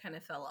is when I kind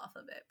of fell off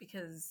of it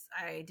because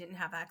I didn't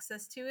have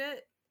access to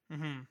it.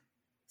 Mm-hmm.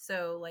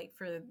 So like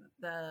for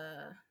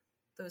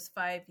those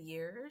 5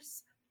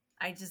 years,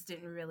 I just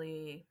didn't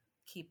really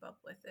keep up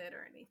with it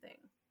or anything.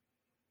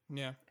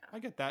 Yeah, I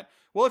get that.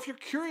 Well, if you're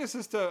curious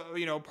as to,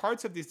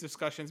 parts of these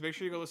discussions, make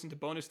sure you go listen to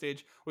Bonus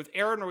Stage with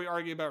Aaron, where we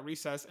argue about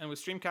recess, and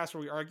with Streamcast,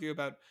 where we argue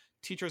about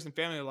teachers and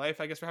family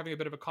life. I guess we're having a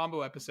bit of a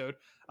combo episode.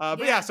 But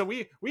yeah, so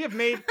we have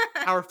made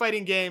our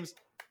fighting games.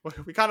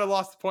 We kind of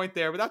lost the point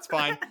there, but that's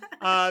fine.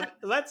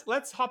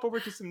 Let's hop over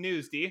to some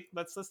news, D.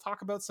 Let's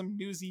talk about some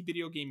newsy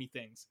video gamey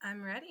things.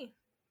 I'm ready.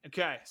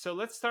 Okay, so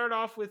let's start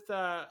off with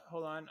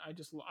hold on, I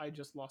just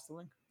lost the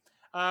link.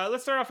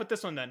 Let's start off with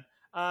this one then.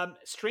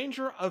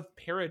 Stranger of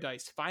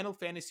Paradise Final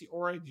Fantasy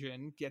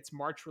Origin gets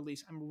March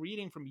release. I'm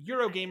reading from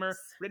Eurogamer,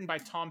 written by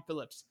Tom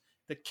Phillips.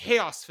 The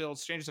chaos-filled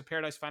Strangers of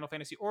Paradise Final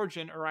Fantasy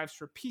Origin arrives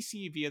for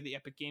PC via the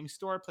Epic Games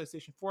Store,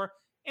 PlayStation 4,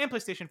 and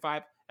PlayStation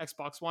 5,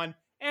 Xbox One,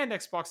 and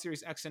Xbox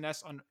Series X and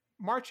S on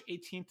March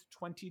 18th,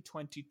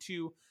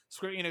 2022.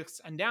 Square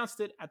Enix announced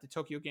it at the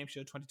Tokyo Game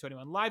Show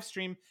 2021 live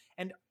stream,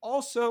 and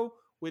also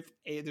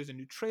there's a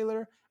new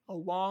trailer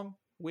along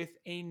with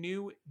a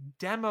new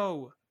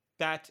demo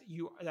that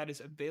is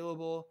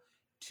available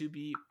to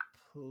be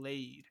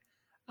played.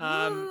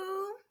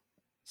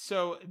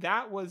 So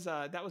that was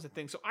a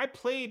thing. So I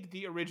played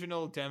the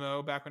original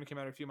demo back when it came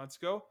out a few months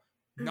ago.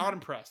 Not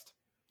impressed.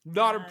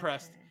 Not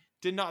impressed.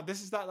 Did not.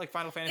 This is that like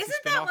Final Fantasy Isn't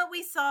spin-off. That what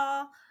we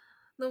saw?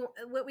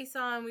 What we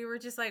saw, and we were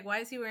just like, why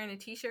is he wearing a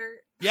t-shirt?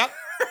 Yep.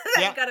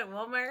 That got at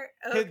Walmart.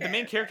 Okay. The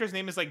main character's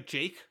name is like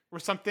Jake or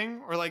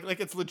something, or like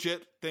it's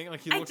legit thing.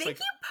 Like he looks like. I think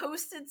he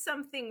posted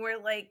something where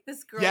like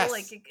this girl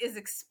like is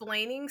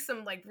explaining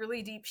some like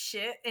really deep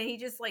shit, and he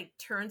just like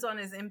turns on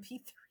his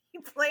MP3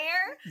 player.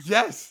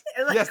 Yes.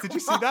 And, like, yes. Did you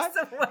see that?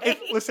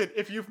 Listen,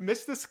 if you've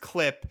missed this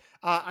clip,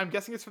 I'm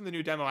guessing it's from the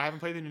new demo. I haven't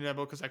played the new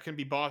demo because I couldn't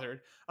be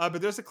bothered.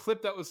 But there's a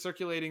clip that was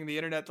circulating the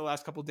internet the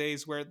last couple of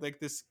days where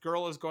like this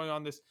girl is going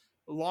on this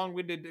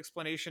long-winded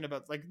explanation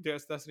about like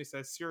Destiny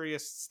says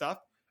serious stuff,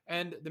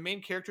 and the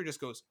main character just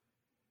goes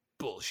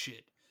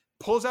bullshit,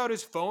 pulls out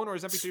his phone or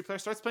his MP3 player,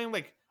 starts playing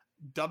like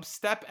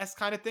dubstep-esque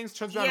kind of things,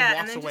 turns around and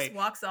walks away. Just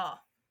walks off.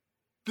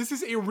 This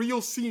is a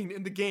real scene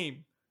in the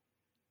game.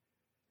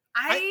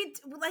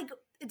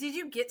 Did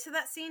you get to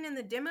that scene in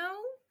the demo?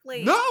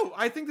 Like, no,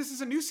 I think this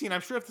is a new scene.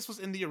 I'm sure if this was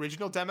in the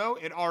original demo,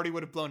 it already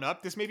would have blown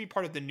up. This may be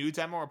part of the new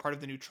demo or part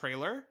of the new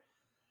trailer.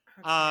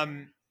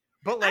 Okay.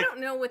 But like, I don't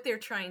know what they're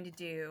trying to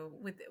do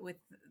with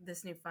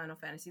this new Final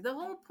Fantasy. The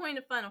whole point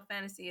of Final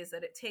Fantasy is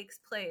that it takes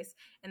place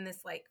in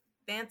this like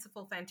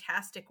fanciful,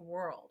 fantastic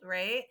world,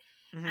 right?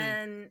 Mm-hmm.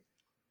 And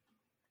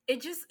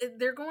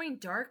they're going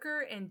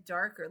darker and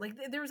darker. Like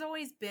there's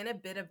always been a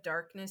bit of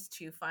darkness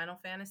to Final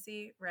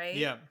Fantasy, right?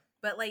 Yeah.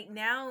 But like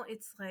now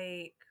it's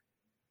like,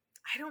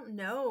 I don't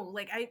know.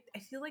 Like I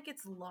feel like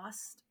it's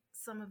lost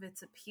some of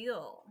its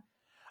appeal.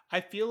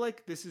 I feel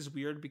like this is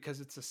weird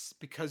because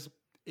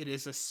it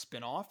is a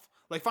spin-off.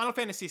 Like Final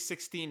Fantasy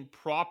 16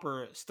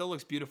 proper still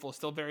looks beautiful,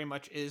 still very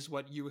much is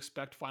what you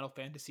expect Final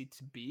Fantasy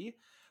to be.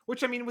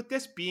 Which, I mean, with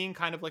this being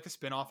kind of like a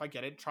spin-off, I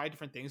get it. Try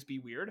different things, be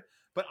weird.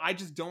 But I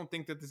just don't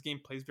think that this game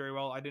plays very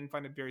well. I didn't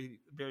find it very,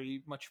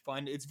 very much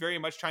fun. It's very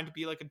much trying to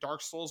be like a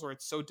Dark Souls where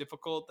it's so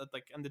difficult that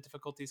like, and the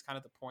difficulty is kind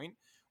of the point,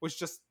 which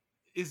just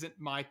isn't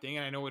my thing.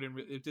 And I know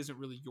it isn't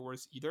really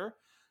yours either.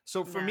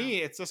 So for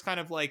me, it's just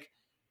kind of like,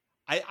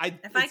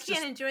 If I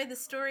can't enjoy the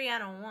story, I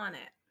don't want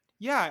it.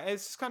 Yeah,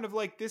 it's just kind of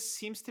like, this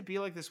seems to be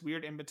like this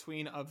weird in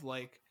between of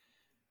like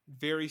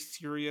very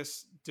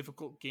serious,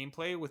 difficult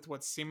gameplay with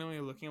what's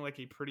seemingly looking like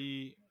a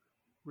pretty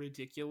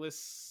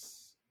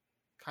ridiculous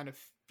kind of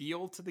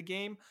feel to the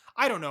game.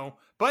 I don't know,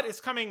 but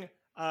it's coming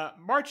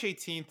March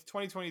 18th,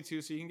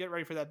 2022, so you can get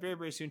ready for that very,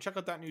 very soon. Check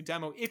out that new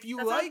demo if you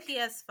like.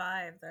 It's on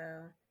PS5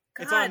 though.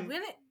 God, it's on,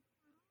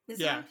 is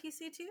it on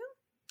PC too?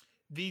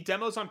 The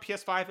demo's on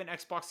PS5 and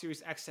Xbox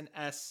Series X and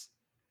S.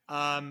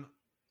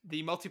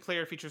 The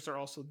multiplayer features are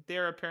also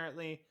there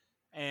apparently,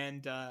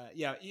 and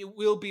it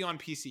will be on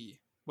PC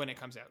when it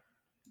comes out.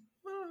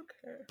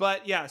 Okay.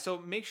 But yeah, so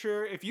make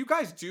sure, if you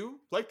guys do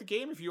like the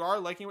game, if you are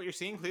liking what you're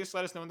seeing, please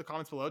let us know in the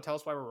comments below. Tell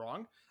us why we're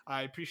wrong.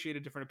 I appreciate a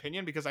different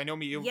opinion because I know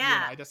you and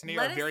I, Destiny,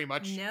 are very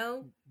much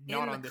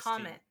not on this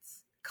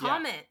comments.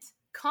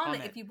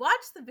 Comment. If you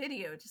watch the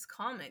video, just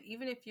comment.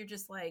 Even if you're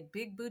just like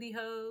big booty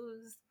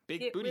hose,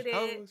 big booty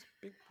hose,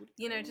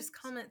 just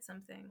comment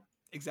something.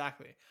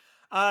 Exactly.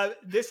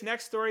 This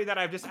next story that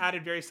I've just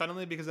added very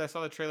suddenly because I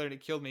saw the trailer and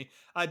it killed me.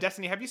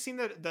 Destiny, have you seen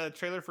the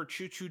trailer for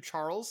Choo Choo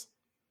Charles?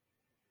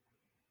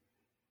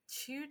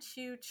 Choo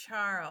Choo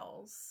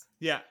Charles.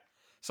 Yeah.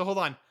 So hold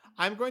on.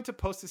 I'm going to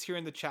post this here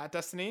in the chat,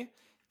 Destiny.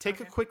 Take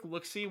a quick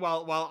look-see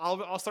while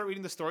I'll start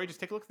reading the story.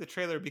 Just take a look at the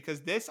trailer because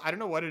this, I don't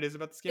know what it is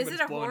about this game. Is it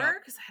a horror?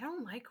 Because I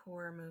don't like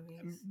horror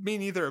movies. Me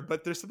neither,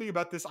 but there's something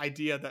about this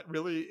idea that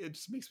really, it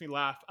just makes me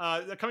laugh.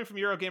 Coming from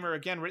Eurogamer,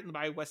 again, written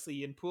by Wesley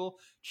Yin-Poole,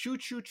 Choo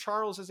Choo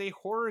Charles is a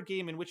horror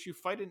game in which you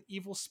fight an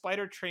evil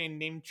spider train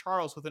named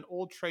Charles with an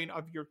old train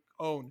of your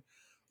own.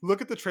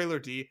 Look at the trailer,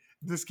 D.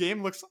 This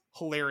game looks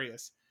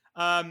hilarious.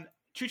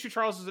 Choo Choo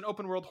Charles is an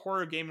open-world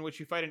horror game in which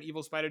you fight an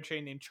evil spider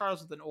train named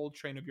Charles with an old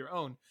train of your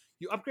own.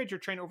 You upgrade your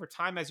train over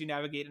time as you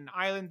navigate an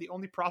island. The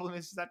only problem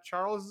is that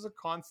Charles is a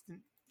constant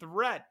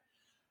threat.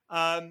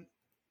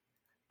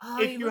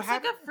 He looks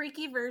like a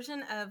freaky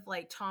version of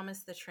like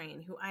Thomas the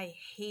Train, who I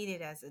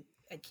hated as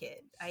a kid.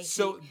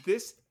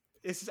 This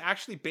is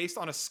actually based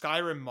on a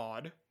Skyrim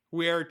mod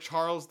where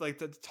Charles, like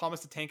the Thomas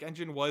the Tank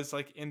Engine, was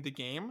like in the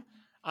game.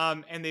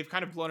 And they've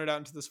kind of blown it out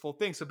into this full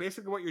thing. So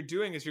basically what you're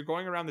doing is you're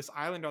going around this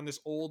island on this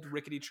old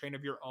rickety train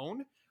of your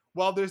own,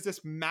 while there's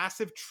this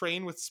massive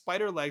train with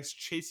spider legs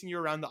chasing you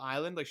around the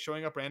island, like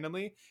showing up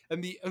randomly.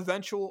 And the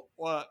eventual,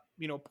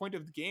 point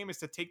of the game is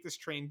to take this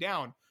train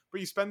down.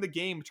 But you spend the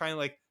game trying to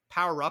like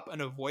power up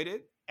and avoid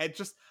it. And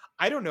just,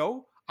 I don't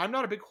know. I'm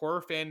not a big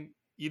horror fan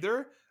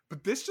either,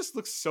 but this just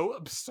looks so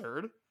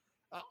absurd.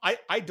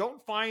 I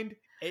don't find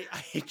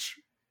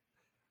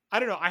I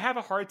don't know. I have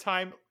a hard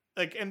time.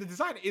 Like, and the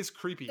design is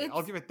creepy.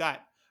 I'll give it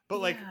that.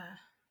 But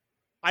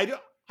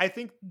I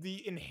think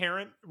the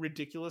inherent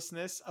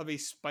ridiculousness of a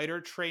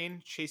spider train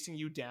chasing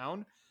you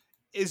down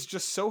is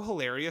just so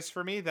hilarious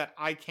for me that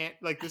I can't,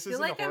 like, this isn't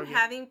a horror game. I feel like I'm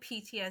having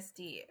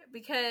PTSD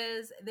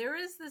because there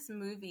was this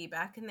movie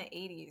back in the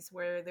 80s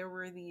where there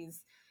were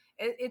these,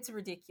 it's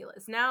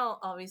ridiculous. Now,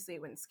 obviously,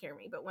 it wouldn't scare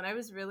me, but when I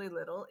was really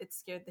little, it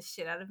scared the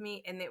shit out of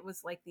me. And it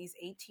was like these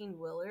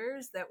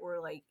 18-wheelers that were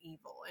like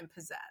evil and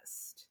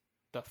possessed.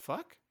 The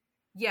fuck?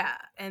 Yeah,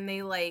 and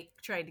they like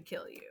tried to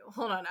kill you.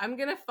 Hold on, I'm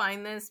gonna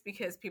find this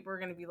because people are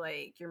gonna be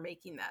like, "You're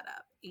making that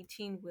up."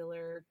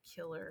 18-wheeler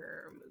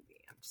killer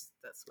movie.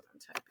 That's what I'm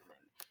typing in.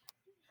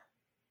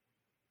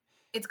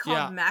 It's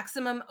called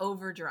Maximum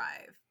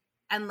Overdrive,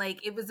 and like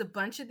it was a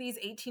bunch of these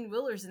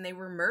 18-wheelers, and they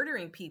were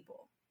murdering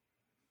people.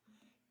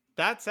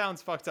 That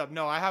sounds fucked up.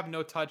 No, I have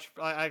no touch.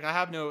 I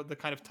have the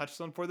kind of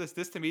touchstone for this.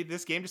 To me,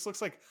 this game just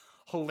looks like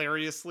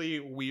hilariously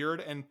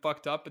weird and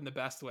fucked up in the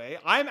best way.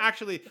 I'm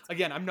actually,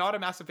 again, I'm not a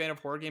massive fan of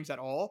horror games at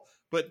all,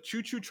 but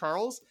Choo Choo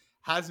Charles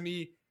has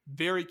me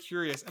very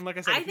curious. And like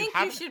I said, I think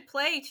you should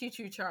play Choo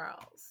Choo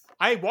Charles.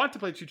 I want to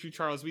play Choo Choo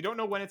Charles. We don't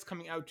know when it's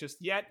coming out just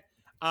yet.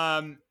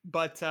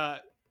 But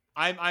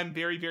I'm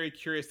very, very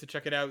curious to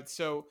check it out.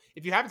 So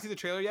if you haven't seen the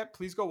trailer yet,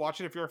 please go watch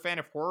it. If you're a fan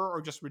of horror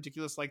or just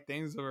ridiculous like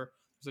things, or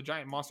there's a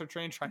giant monster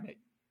train trying to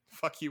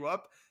fuck you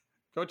up,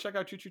 go check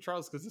out Choo Choo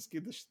Charles because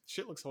this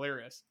shit looks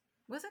hilarious.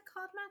 Was it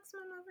called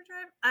Maximum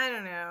Overdrive? I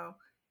don't know.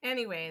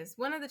 Anyways,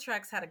 one of the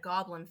tracks had a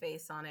goblin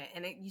face on it,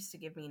 and it used to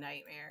give me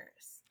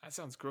nightmares. That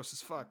sounds gross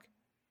as fuck.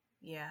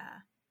 Yeah.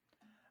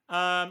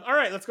 All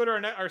right, let's go to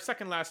our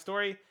second last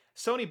story.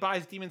 Sony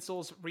buys Demon's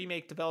Souls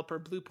remake developer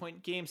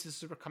Bluepoint Games.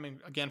 This is coming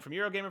again from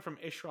Eurogamer, from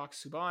Ishraq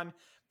Subhan.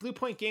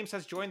 Bluepoint Games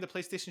has joined the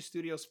PlayStation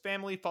Studios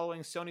family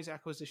following Sony's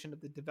acquisition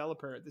of the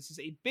developer. This is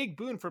a big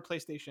boon for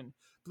PlayStation.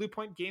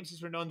 Bluepoint Games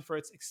is renowned for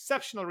its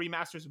exceptional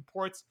remasters and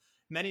ports.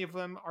 Many of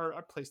them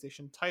are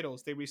PlayStation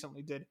titles. They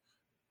recently did,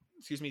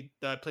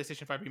 the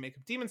PlayStation 5 remake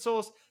of Demon's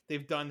Souls.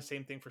 They've done the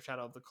same thing for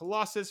Shadow of the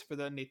Colossus, for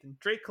the Nathan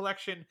Drake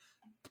collection.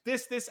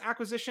 This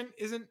acquisition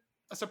isn't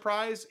a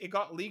surprise. It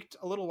got leaked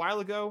a little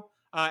while ago,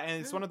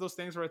 and it's one of those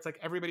things where it's like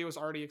everybody was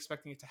already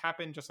expecting it to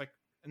happen, just like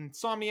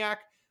Insomniac.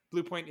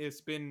 Bluepoint has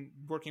been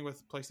working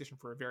with PlayStation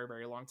for a very,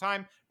 very long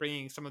time,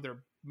 bringing some of their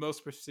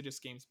most prestigious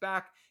games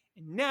back.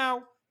 And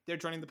now they're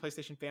joining the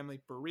PlayStation family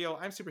for real.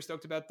 I'm super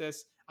stoked about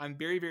this. I'm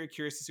very, very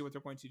curious to see what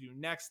they're going to do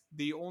next.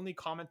 The only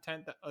comment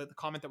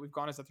that we've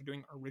gotten is that they're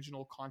doing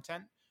original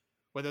content,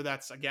 whether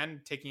that's,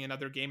 again, taking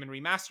another game and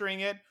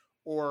remastering it,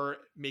 or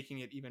making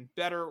it even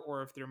better,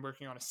 or if they're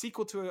working on a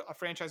sequel to a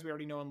franchise we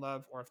already know and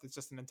love, or if it's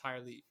just an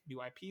entirely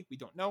new IP. We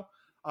don't know.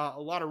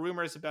 A lot of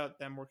rumors about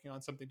them working on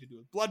something to do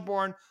with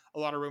Bloodborne. A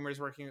lot of rumors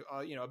working,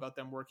 about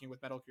them working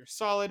with Metal Gear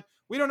Solid.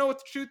 We don't know what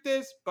the truth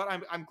is, but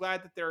I'm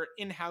glad that they're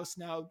in-house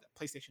now.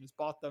 PlayStation has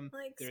bought them.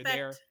 They're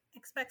there.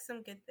 Expect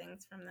some good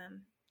things from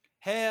them.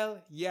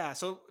 Hell yeah.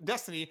 So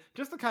Destiny,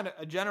 just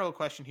a general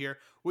question here.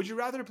 Would you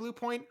rather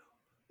Bluepoint,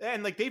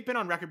 and like they've been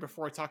on record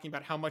before talking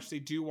about how much they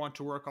do want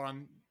to work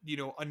on,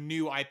 a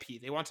new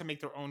IP. They want to make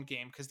their own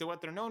game because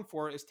what they're known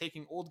for is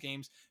taking old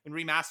games and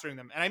remastering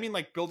them. And I mean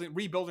like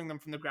rebuilding them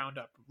from the ground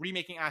up,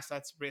 remaking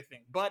assets,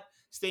 everything, but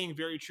staying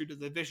very true to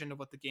the vision of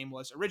what the game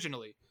was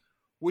originally.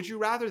 Would you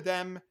rather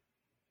them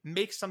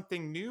make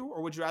something new,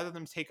 or would you rather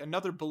them take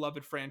another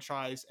beloved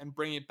franchise and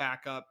bring it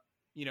back up,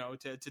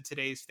 to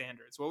today's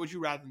standards? What would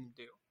you rather them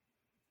do?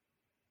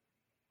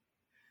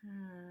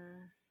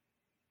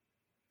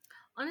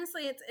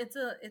 Honestly,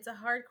 it's a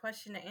hard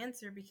question to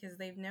answer because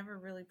they've never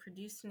really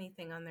produced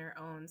anything on their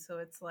own. So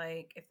it's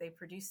like, if they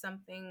produce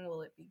something,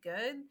 will it be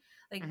good?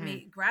 Like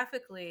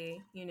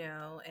graphically,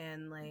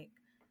 and like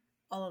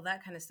all of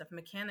that kind of stuff.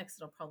 Mechanics,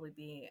 it'll probably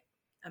be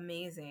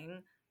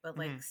amazing, but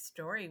like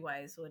story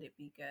wise, would it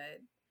be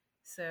good?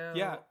 So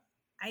yeah,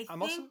 I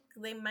think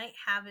they might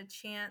have a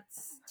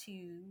chance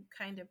to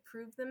kind of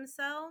prove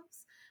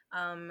themselves,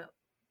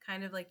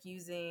 kind of like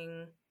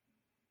using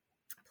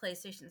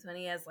PlayStation's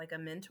money as like a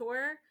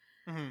mentor.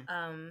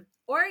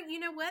 Or you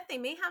know what, they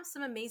may have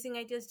some amazing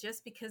ideas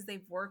just because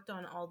they've worked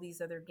on all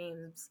these other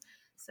games.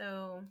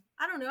 So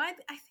I don't know, I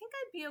think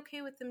I'd be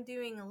okay with them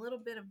doing a little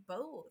bit of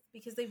both,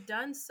 because they've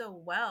done so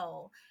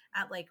well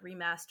at like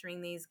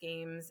remastering these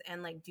games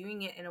and like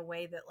doing it in a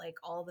way that like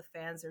all the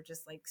fans are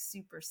just like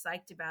super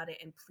psyched about it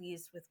and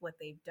pleased with what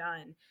they've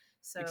done.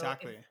 So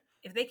exactly.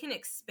 If they can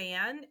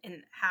expand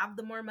and have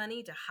the more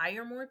money to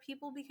hire more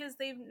people because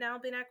they've now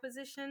been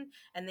acquisitioned,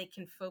 and they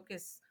can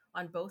focus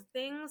on both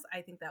things,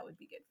 I think that would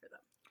be good for them.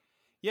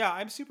 Yeah,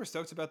 I'm super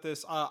stoked about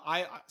this.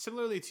 I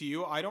similarly to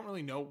you, I don't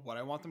really know what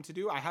I want them to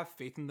do. I have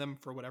faith in them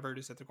for whatever it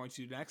is that they're going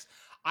to do next.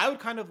 I would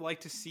kind of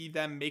like to see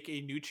them make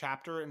a new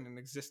chapter in an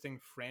existing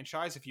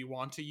franchise, if you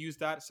want to use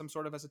that some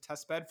sort of as a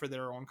test bed for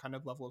their own kind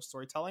of level of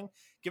storytelling.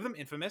 Give them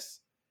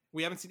Infamous.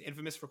 We haven't seen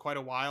Infamous for quite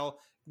a while.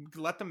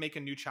 Let them make a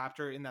new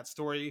chapter in that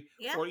story,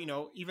 or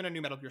even a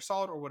new Metal Gear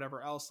Solid or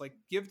whatever else. Like,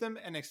 give them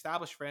an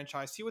established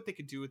franchise, see what they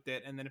could do with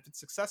it, and then if it's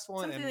successful,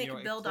 something and they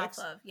can build off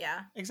of,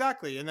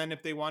 exactly. And then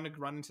if they want to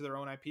run into their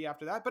own IP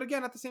after that, but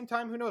again, at the same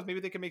time, who knows? Maybe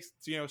they can make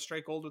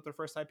strike gold with their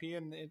first IP,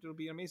 and it'll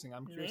be amazing.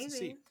 I'm curious to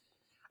see.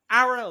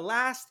 Our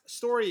last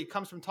story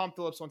comes from Tom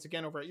Phillips once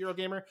again over at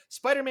Eurogamer.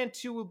 Spider-Man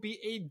 2 will be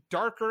a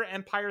darker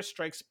Empire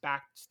Strikes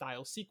Back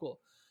style sequel.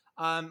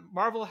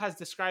 Marvel has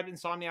described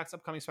Insomniac's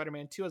upcoming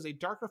Spider-Man 2 as a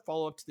darker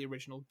follow-up to the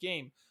original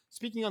game.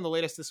 Speaking on the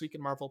latest This Week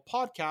in Marvel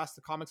podcast,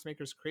 the comics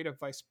maker's creative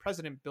vice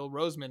president, Bill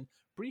Roseman,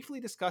 briefly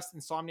discussed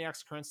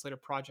Insomniac's current slate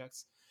of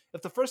projects.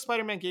 If the first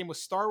Spider-Man game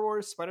was Star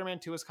Wars, Spider-Man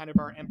 2 is kind of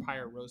our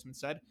Empire, Roseman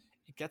said.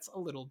 It gets a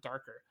little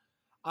darker.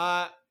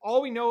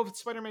 All we know of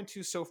Spider-Man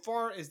 2 so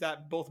far is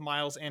that both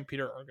Miles and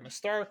Peter are going to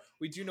star.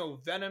 We do know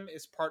Venom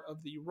is part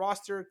of the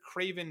roster.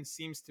 Kraven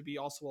seems to be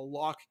also a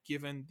lock,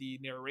 given the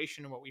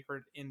narration and what we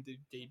heard in the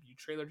debut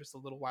trailer just a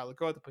little while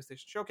ago at the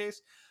PlayStation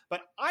Showcase.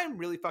 But I'm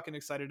really fucking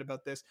excited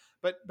about this.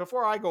 But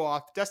before I go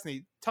off,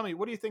 Destiny, tell me,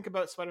 what do you think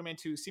about Spider-Man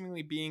 2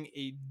 seemingly being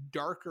a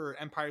darker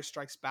Empire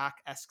Strikes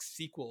Back-esque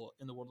sequel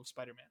in the world of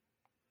Spider-Man?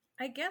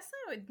 I guess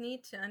I would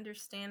need to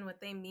understand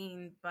what they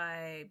mean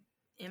by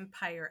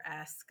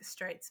Empire-esque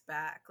Strikes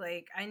Back.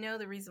 Like, I know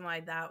the reason why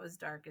that was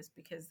dark is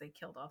because they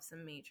killed off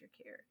some major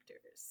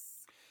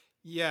characters.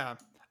 Yeah,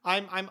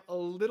 I'm a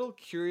little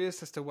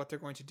curious as to what they're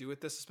going to do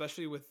with this,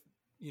 especially with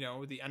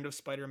the end of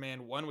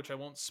Spider-Man 1, which I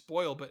won't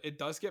spoil, but it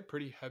does get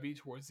pretty heavy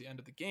towards the end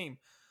of the game.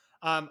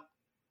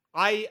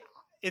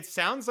 It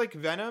sounds like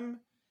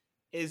Venom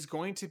is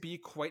going to be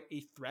quite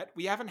a threat.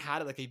 We haven't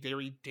had like a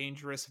very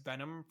dangerous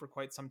Venom for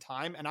quite some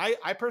time. And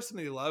I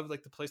personally love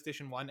like the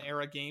PlayStation 1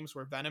 era games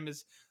where Venom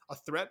is a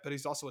threat, but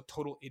he's also a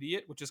total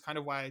idiot, which is kind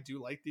of why I do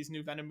like these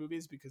new Venom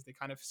movies, because they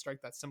kind of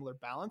strike that similar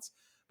balance.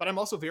 But I'm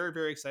also very,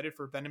 very excited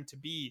for Venom to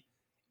be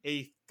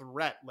a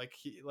threat.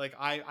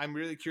 I'm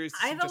really curious to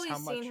see just how much.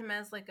 I've always seen him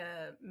as like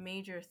a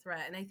major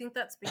threat. And I think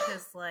that's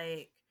because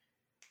like,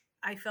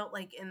 I felt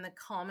like in the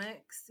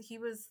comics he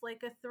was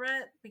like a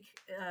threat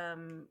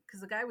because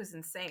the guy was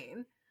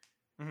insane,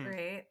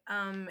 right?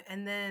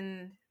 And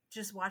then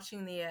just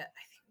watching the I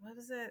think, what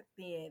was it,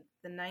 the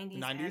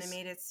 90s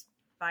animated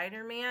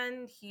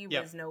Spider-Man, he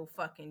was no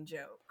fucking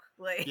joke.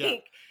 Like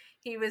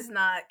he was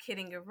not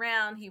kidding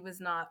around. He was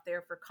not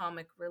there for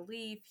comic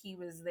relief. He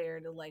was there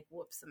to like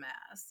whoop some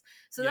ass.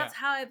 So that's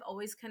how I've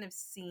always kind of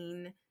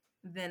seen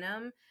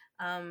Venom.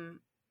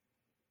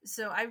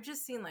 So I've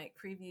just seen like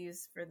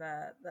previews for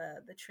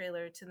the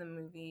trailer to the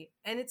movie,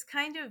 and it's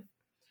kind of,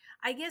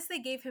 I guess they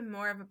gave him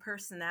more of a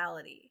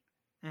personality,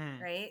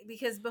 right?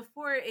 Because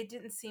before it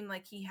didn't seem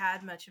like he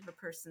had much of a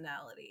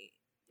personality.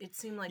 It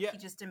seemed like he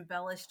just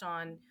embellished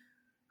on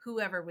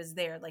whoever was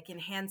there, like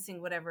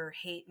enhancing whatever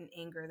hate and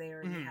anger they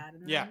already had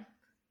in them.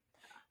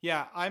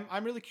 Yeah,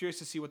 I'm really curious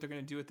to see what they're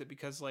going to do with it,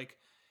 because like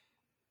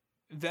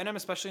Venom,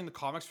 especially in the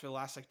comics for the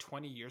last like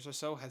 20 years or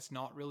so, has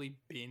not really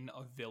been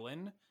a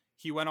villain.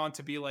 He went on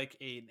to be like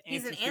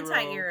he's an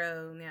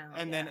anti-hero now,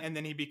 and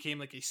then he became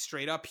like a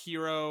straight up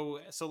hero.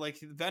 So like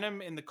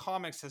Venom in the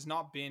comics has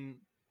not been.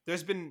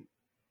 There's been,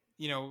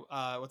 you know,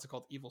 what's it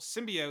called, evil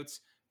symbiotes,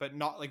 but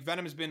not like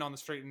Venom has been on the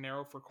straight and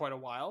narrow for quite a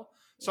while.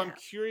 So I'm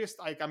curious.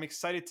 Like I'm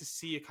excited to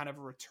see a kind of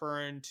a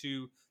return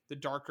to the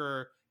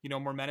darker, you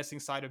know, more menacing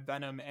side of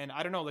Venom. And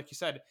I don't know, like you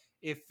said,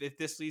 if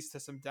this leads to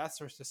some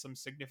deaths or to some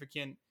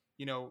significant,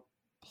 you know,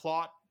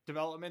 plot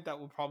development that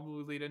will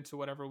probably lead into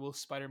whatever will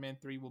Spider-Man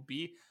 3 will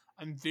be.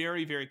 I'm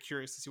very, very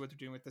curious to see what they're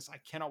doing with this. I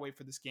cannot wait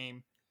for this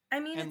game. I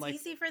mean, it's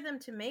easy for them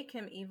to make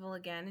him evil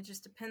again. It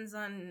just depends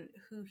on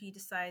who he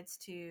decides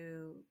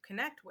to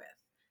connect with.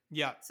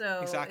 Yeah, so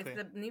exactly. If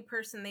the new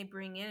person they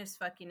bring in is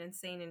fucking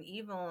insane and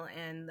evil,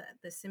 and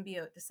the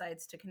symbiote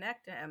decides to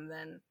connect to him,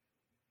 then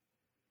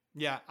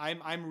yeah,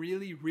 I'm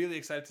really, really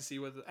excited to see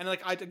what. And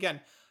like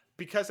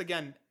because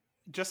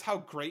just how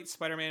great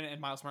Spider-Man and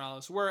Miles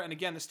Morales were, and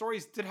again, the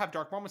stories did have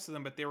dark moments to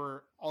them, but they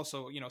were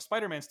also, you know,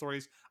 Spider-Man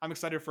stories. I'm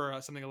excited for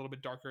something a little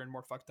bit darker and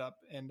more fucked up.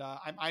 And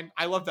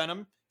I love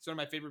Venom. He's one of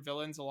my favorite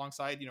villains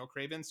alongside, you know,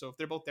 Kraven. So if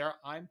they're both there,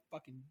 I'm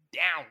fucking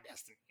down,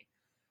 Destiny.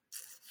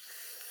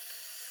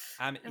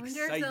 I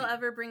wonder if they'll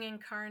ever bring in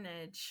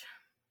Carnage.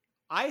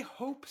 I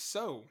hope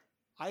so.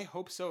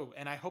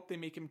 And I hope they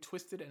make him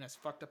twisted and as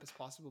fucked up as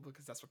possible,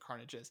 because that's what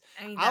Carnage is.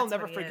 I mean, I'll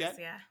never forget.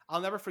 I'll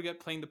never forget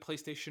playing the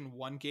PlayStation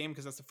 1 game,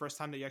 because that's the first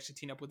time that you actually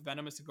team up with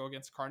Venom is to go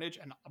against Carnage,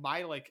 and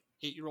my like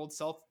 8-year-old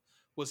self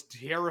was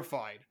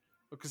terrified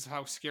because of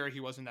how scary he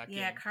was in that game.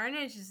 Yeah,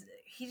 Carnage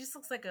he just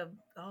looks like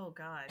oh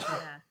god,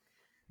 yeah.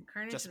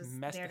 Carnage just was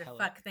there to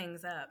fuck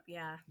things up.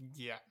 Yeah.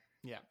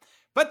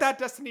 But that,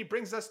 Destiny,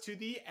 brings us to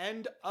the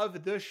end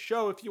of the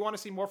show. If you want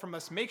to see more from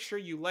us, make sure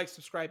you like,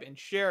 subscribe, and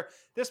share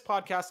this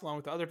podcast along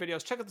with the other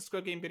videos. Check out the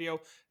Squid Game video.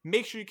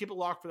 Make sure you keep it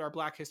locked for our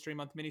Black History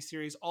Month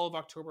miniseries. All of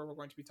October, we're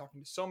going to be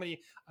talking to so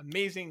many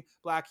amazing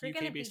Black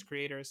UK-based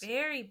creators.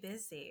 Very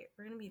busy.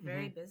 We're going to be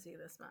very busy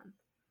this month.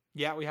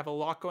 Yeah, we have a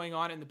lot going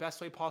on in the best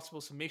way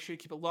possible, so make sure you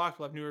keep it locked.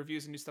 We'll have new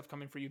reviews and new stuff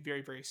coming for you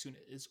very, very soon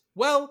as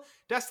well.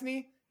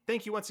 Destiny,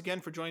 thank you once again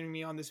for joining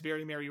me on this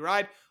very merry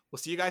ride. We'll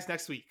see you guys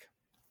next week.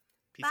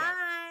 Peace out.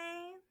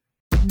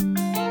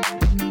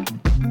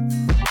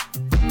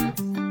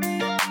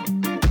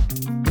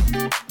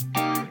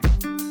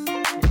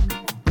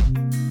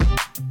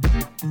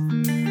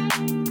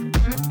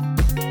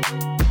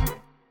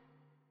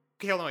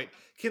 Okay, hold on, wait.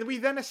 Can we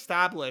then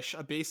establish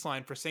a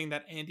baseline for saying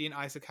that Andy and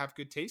Isaac have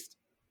good taste?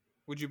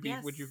 Would you be?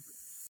 Yes. Would you?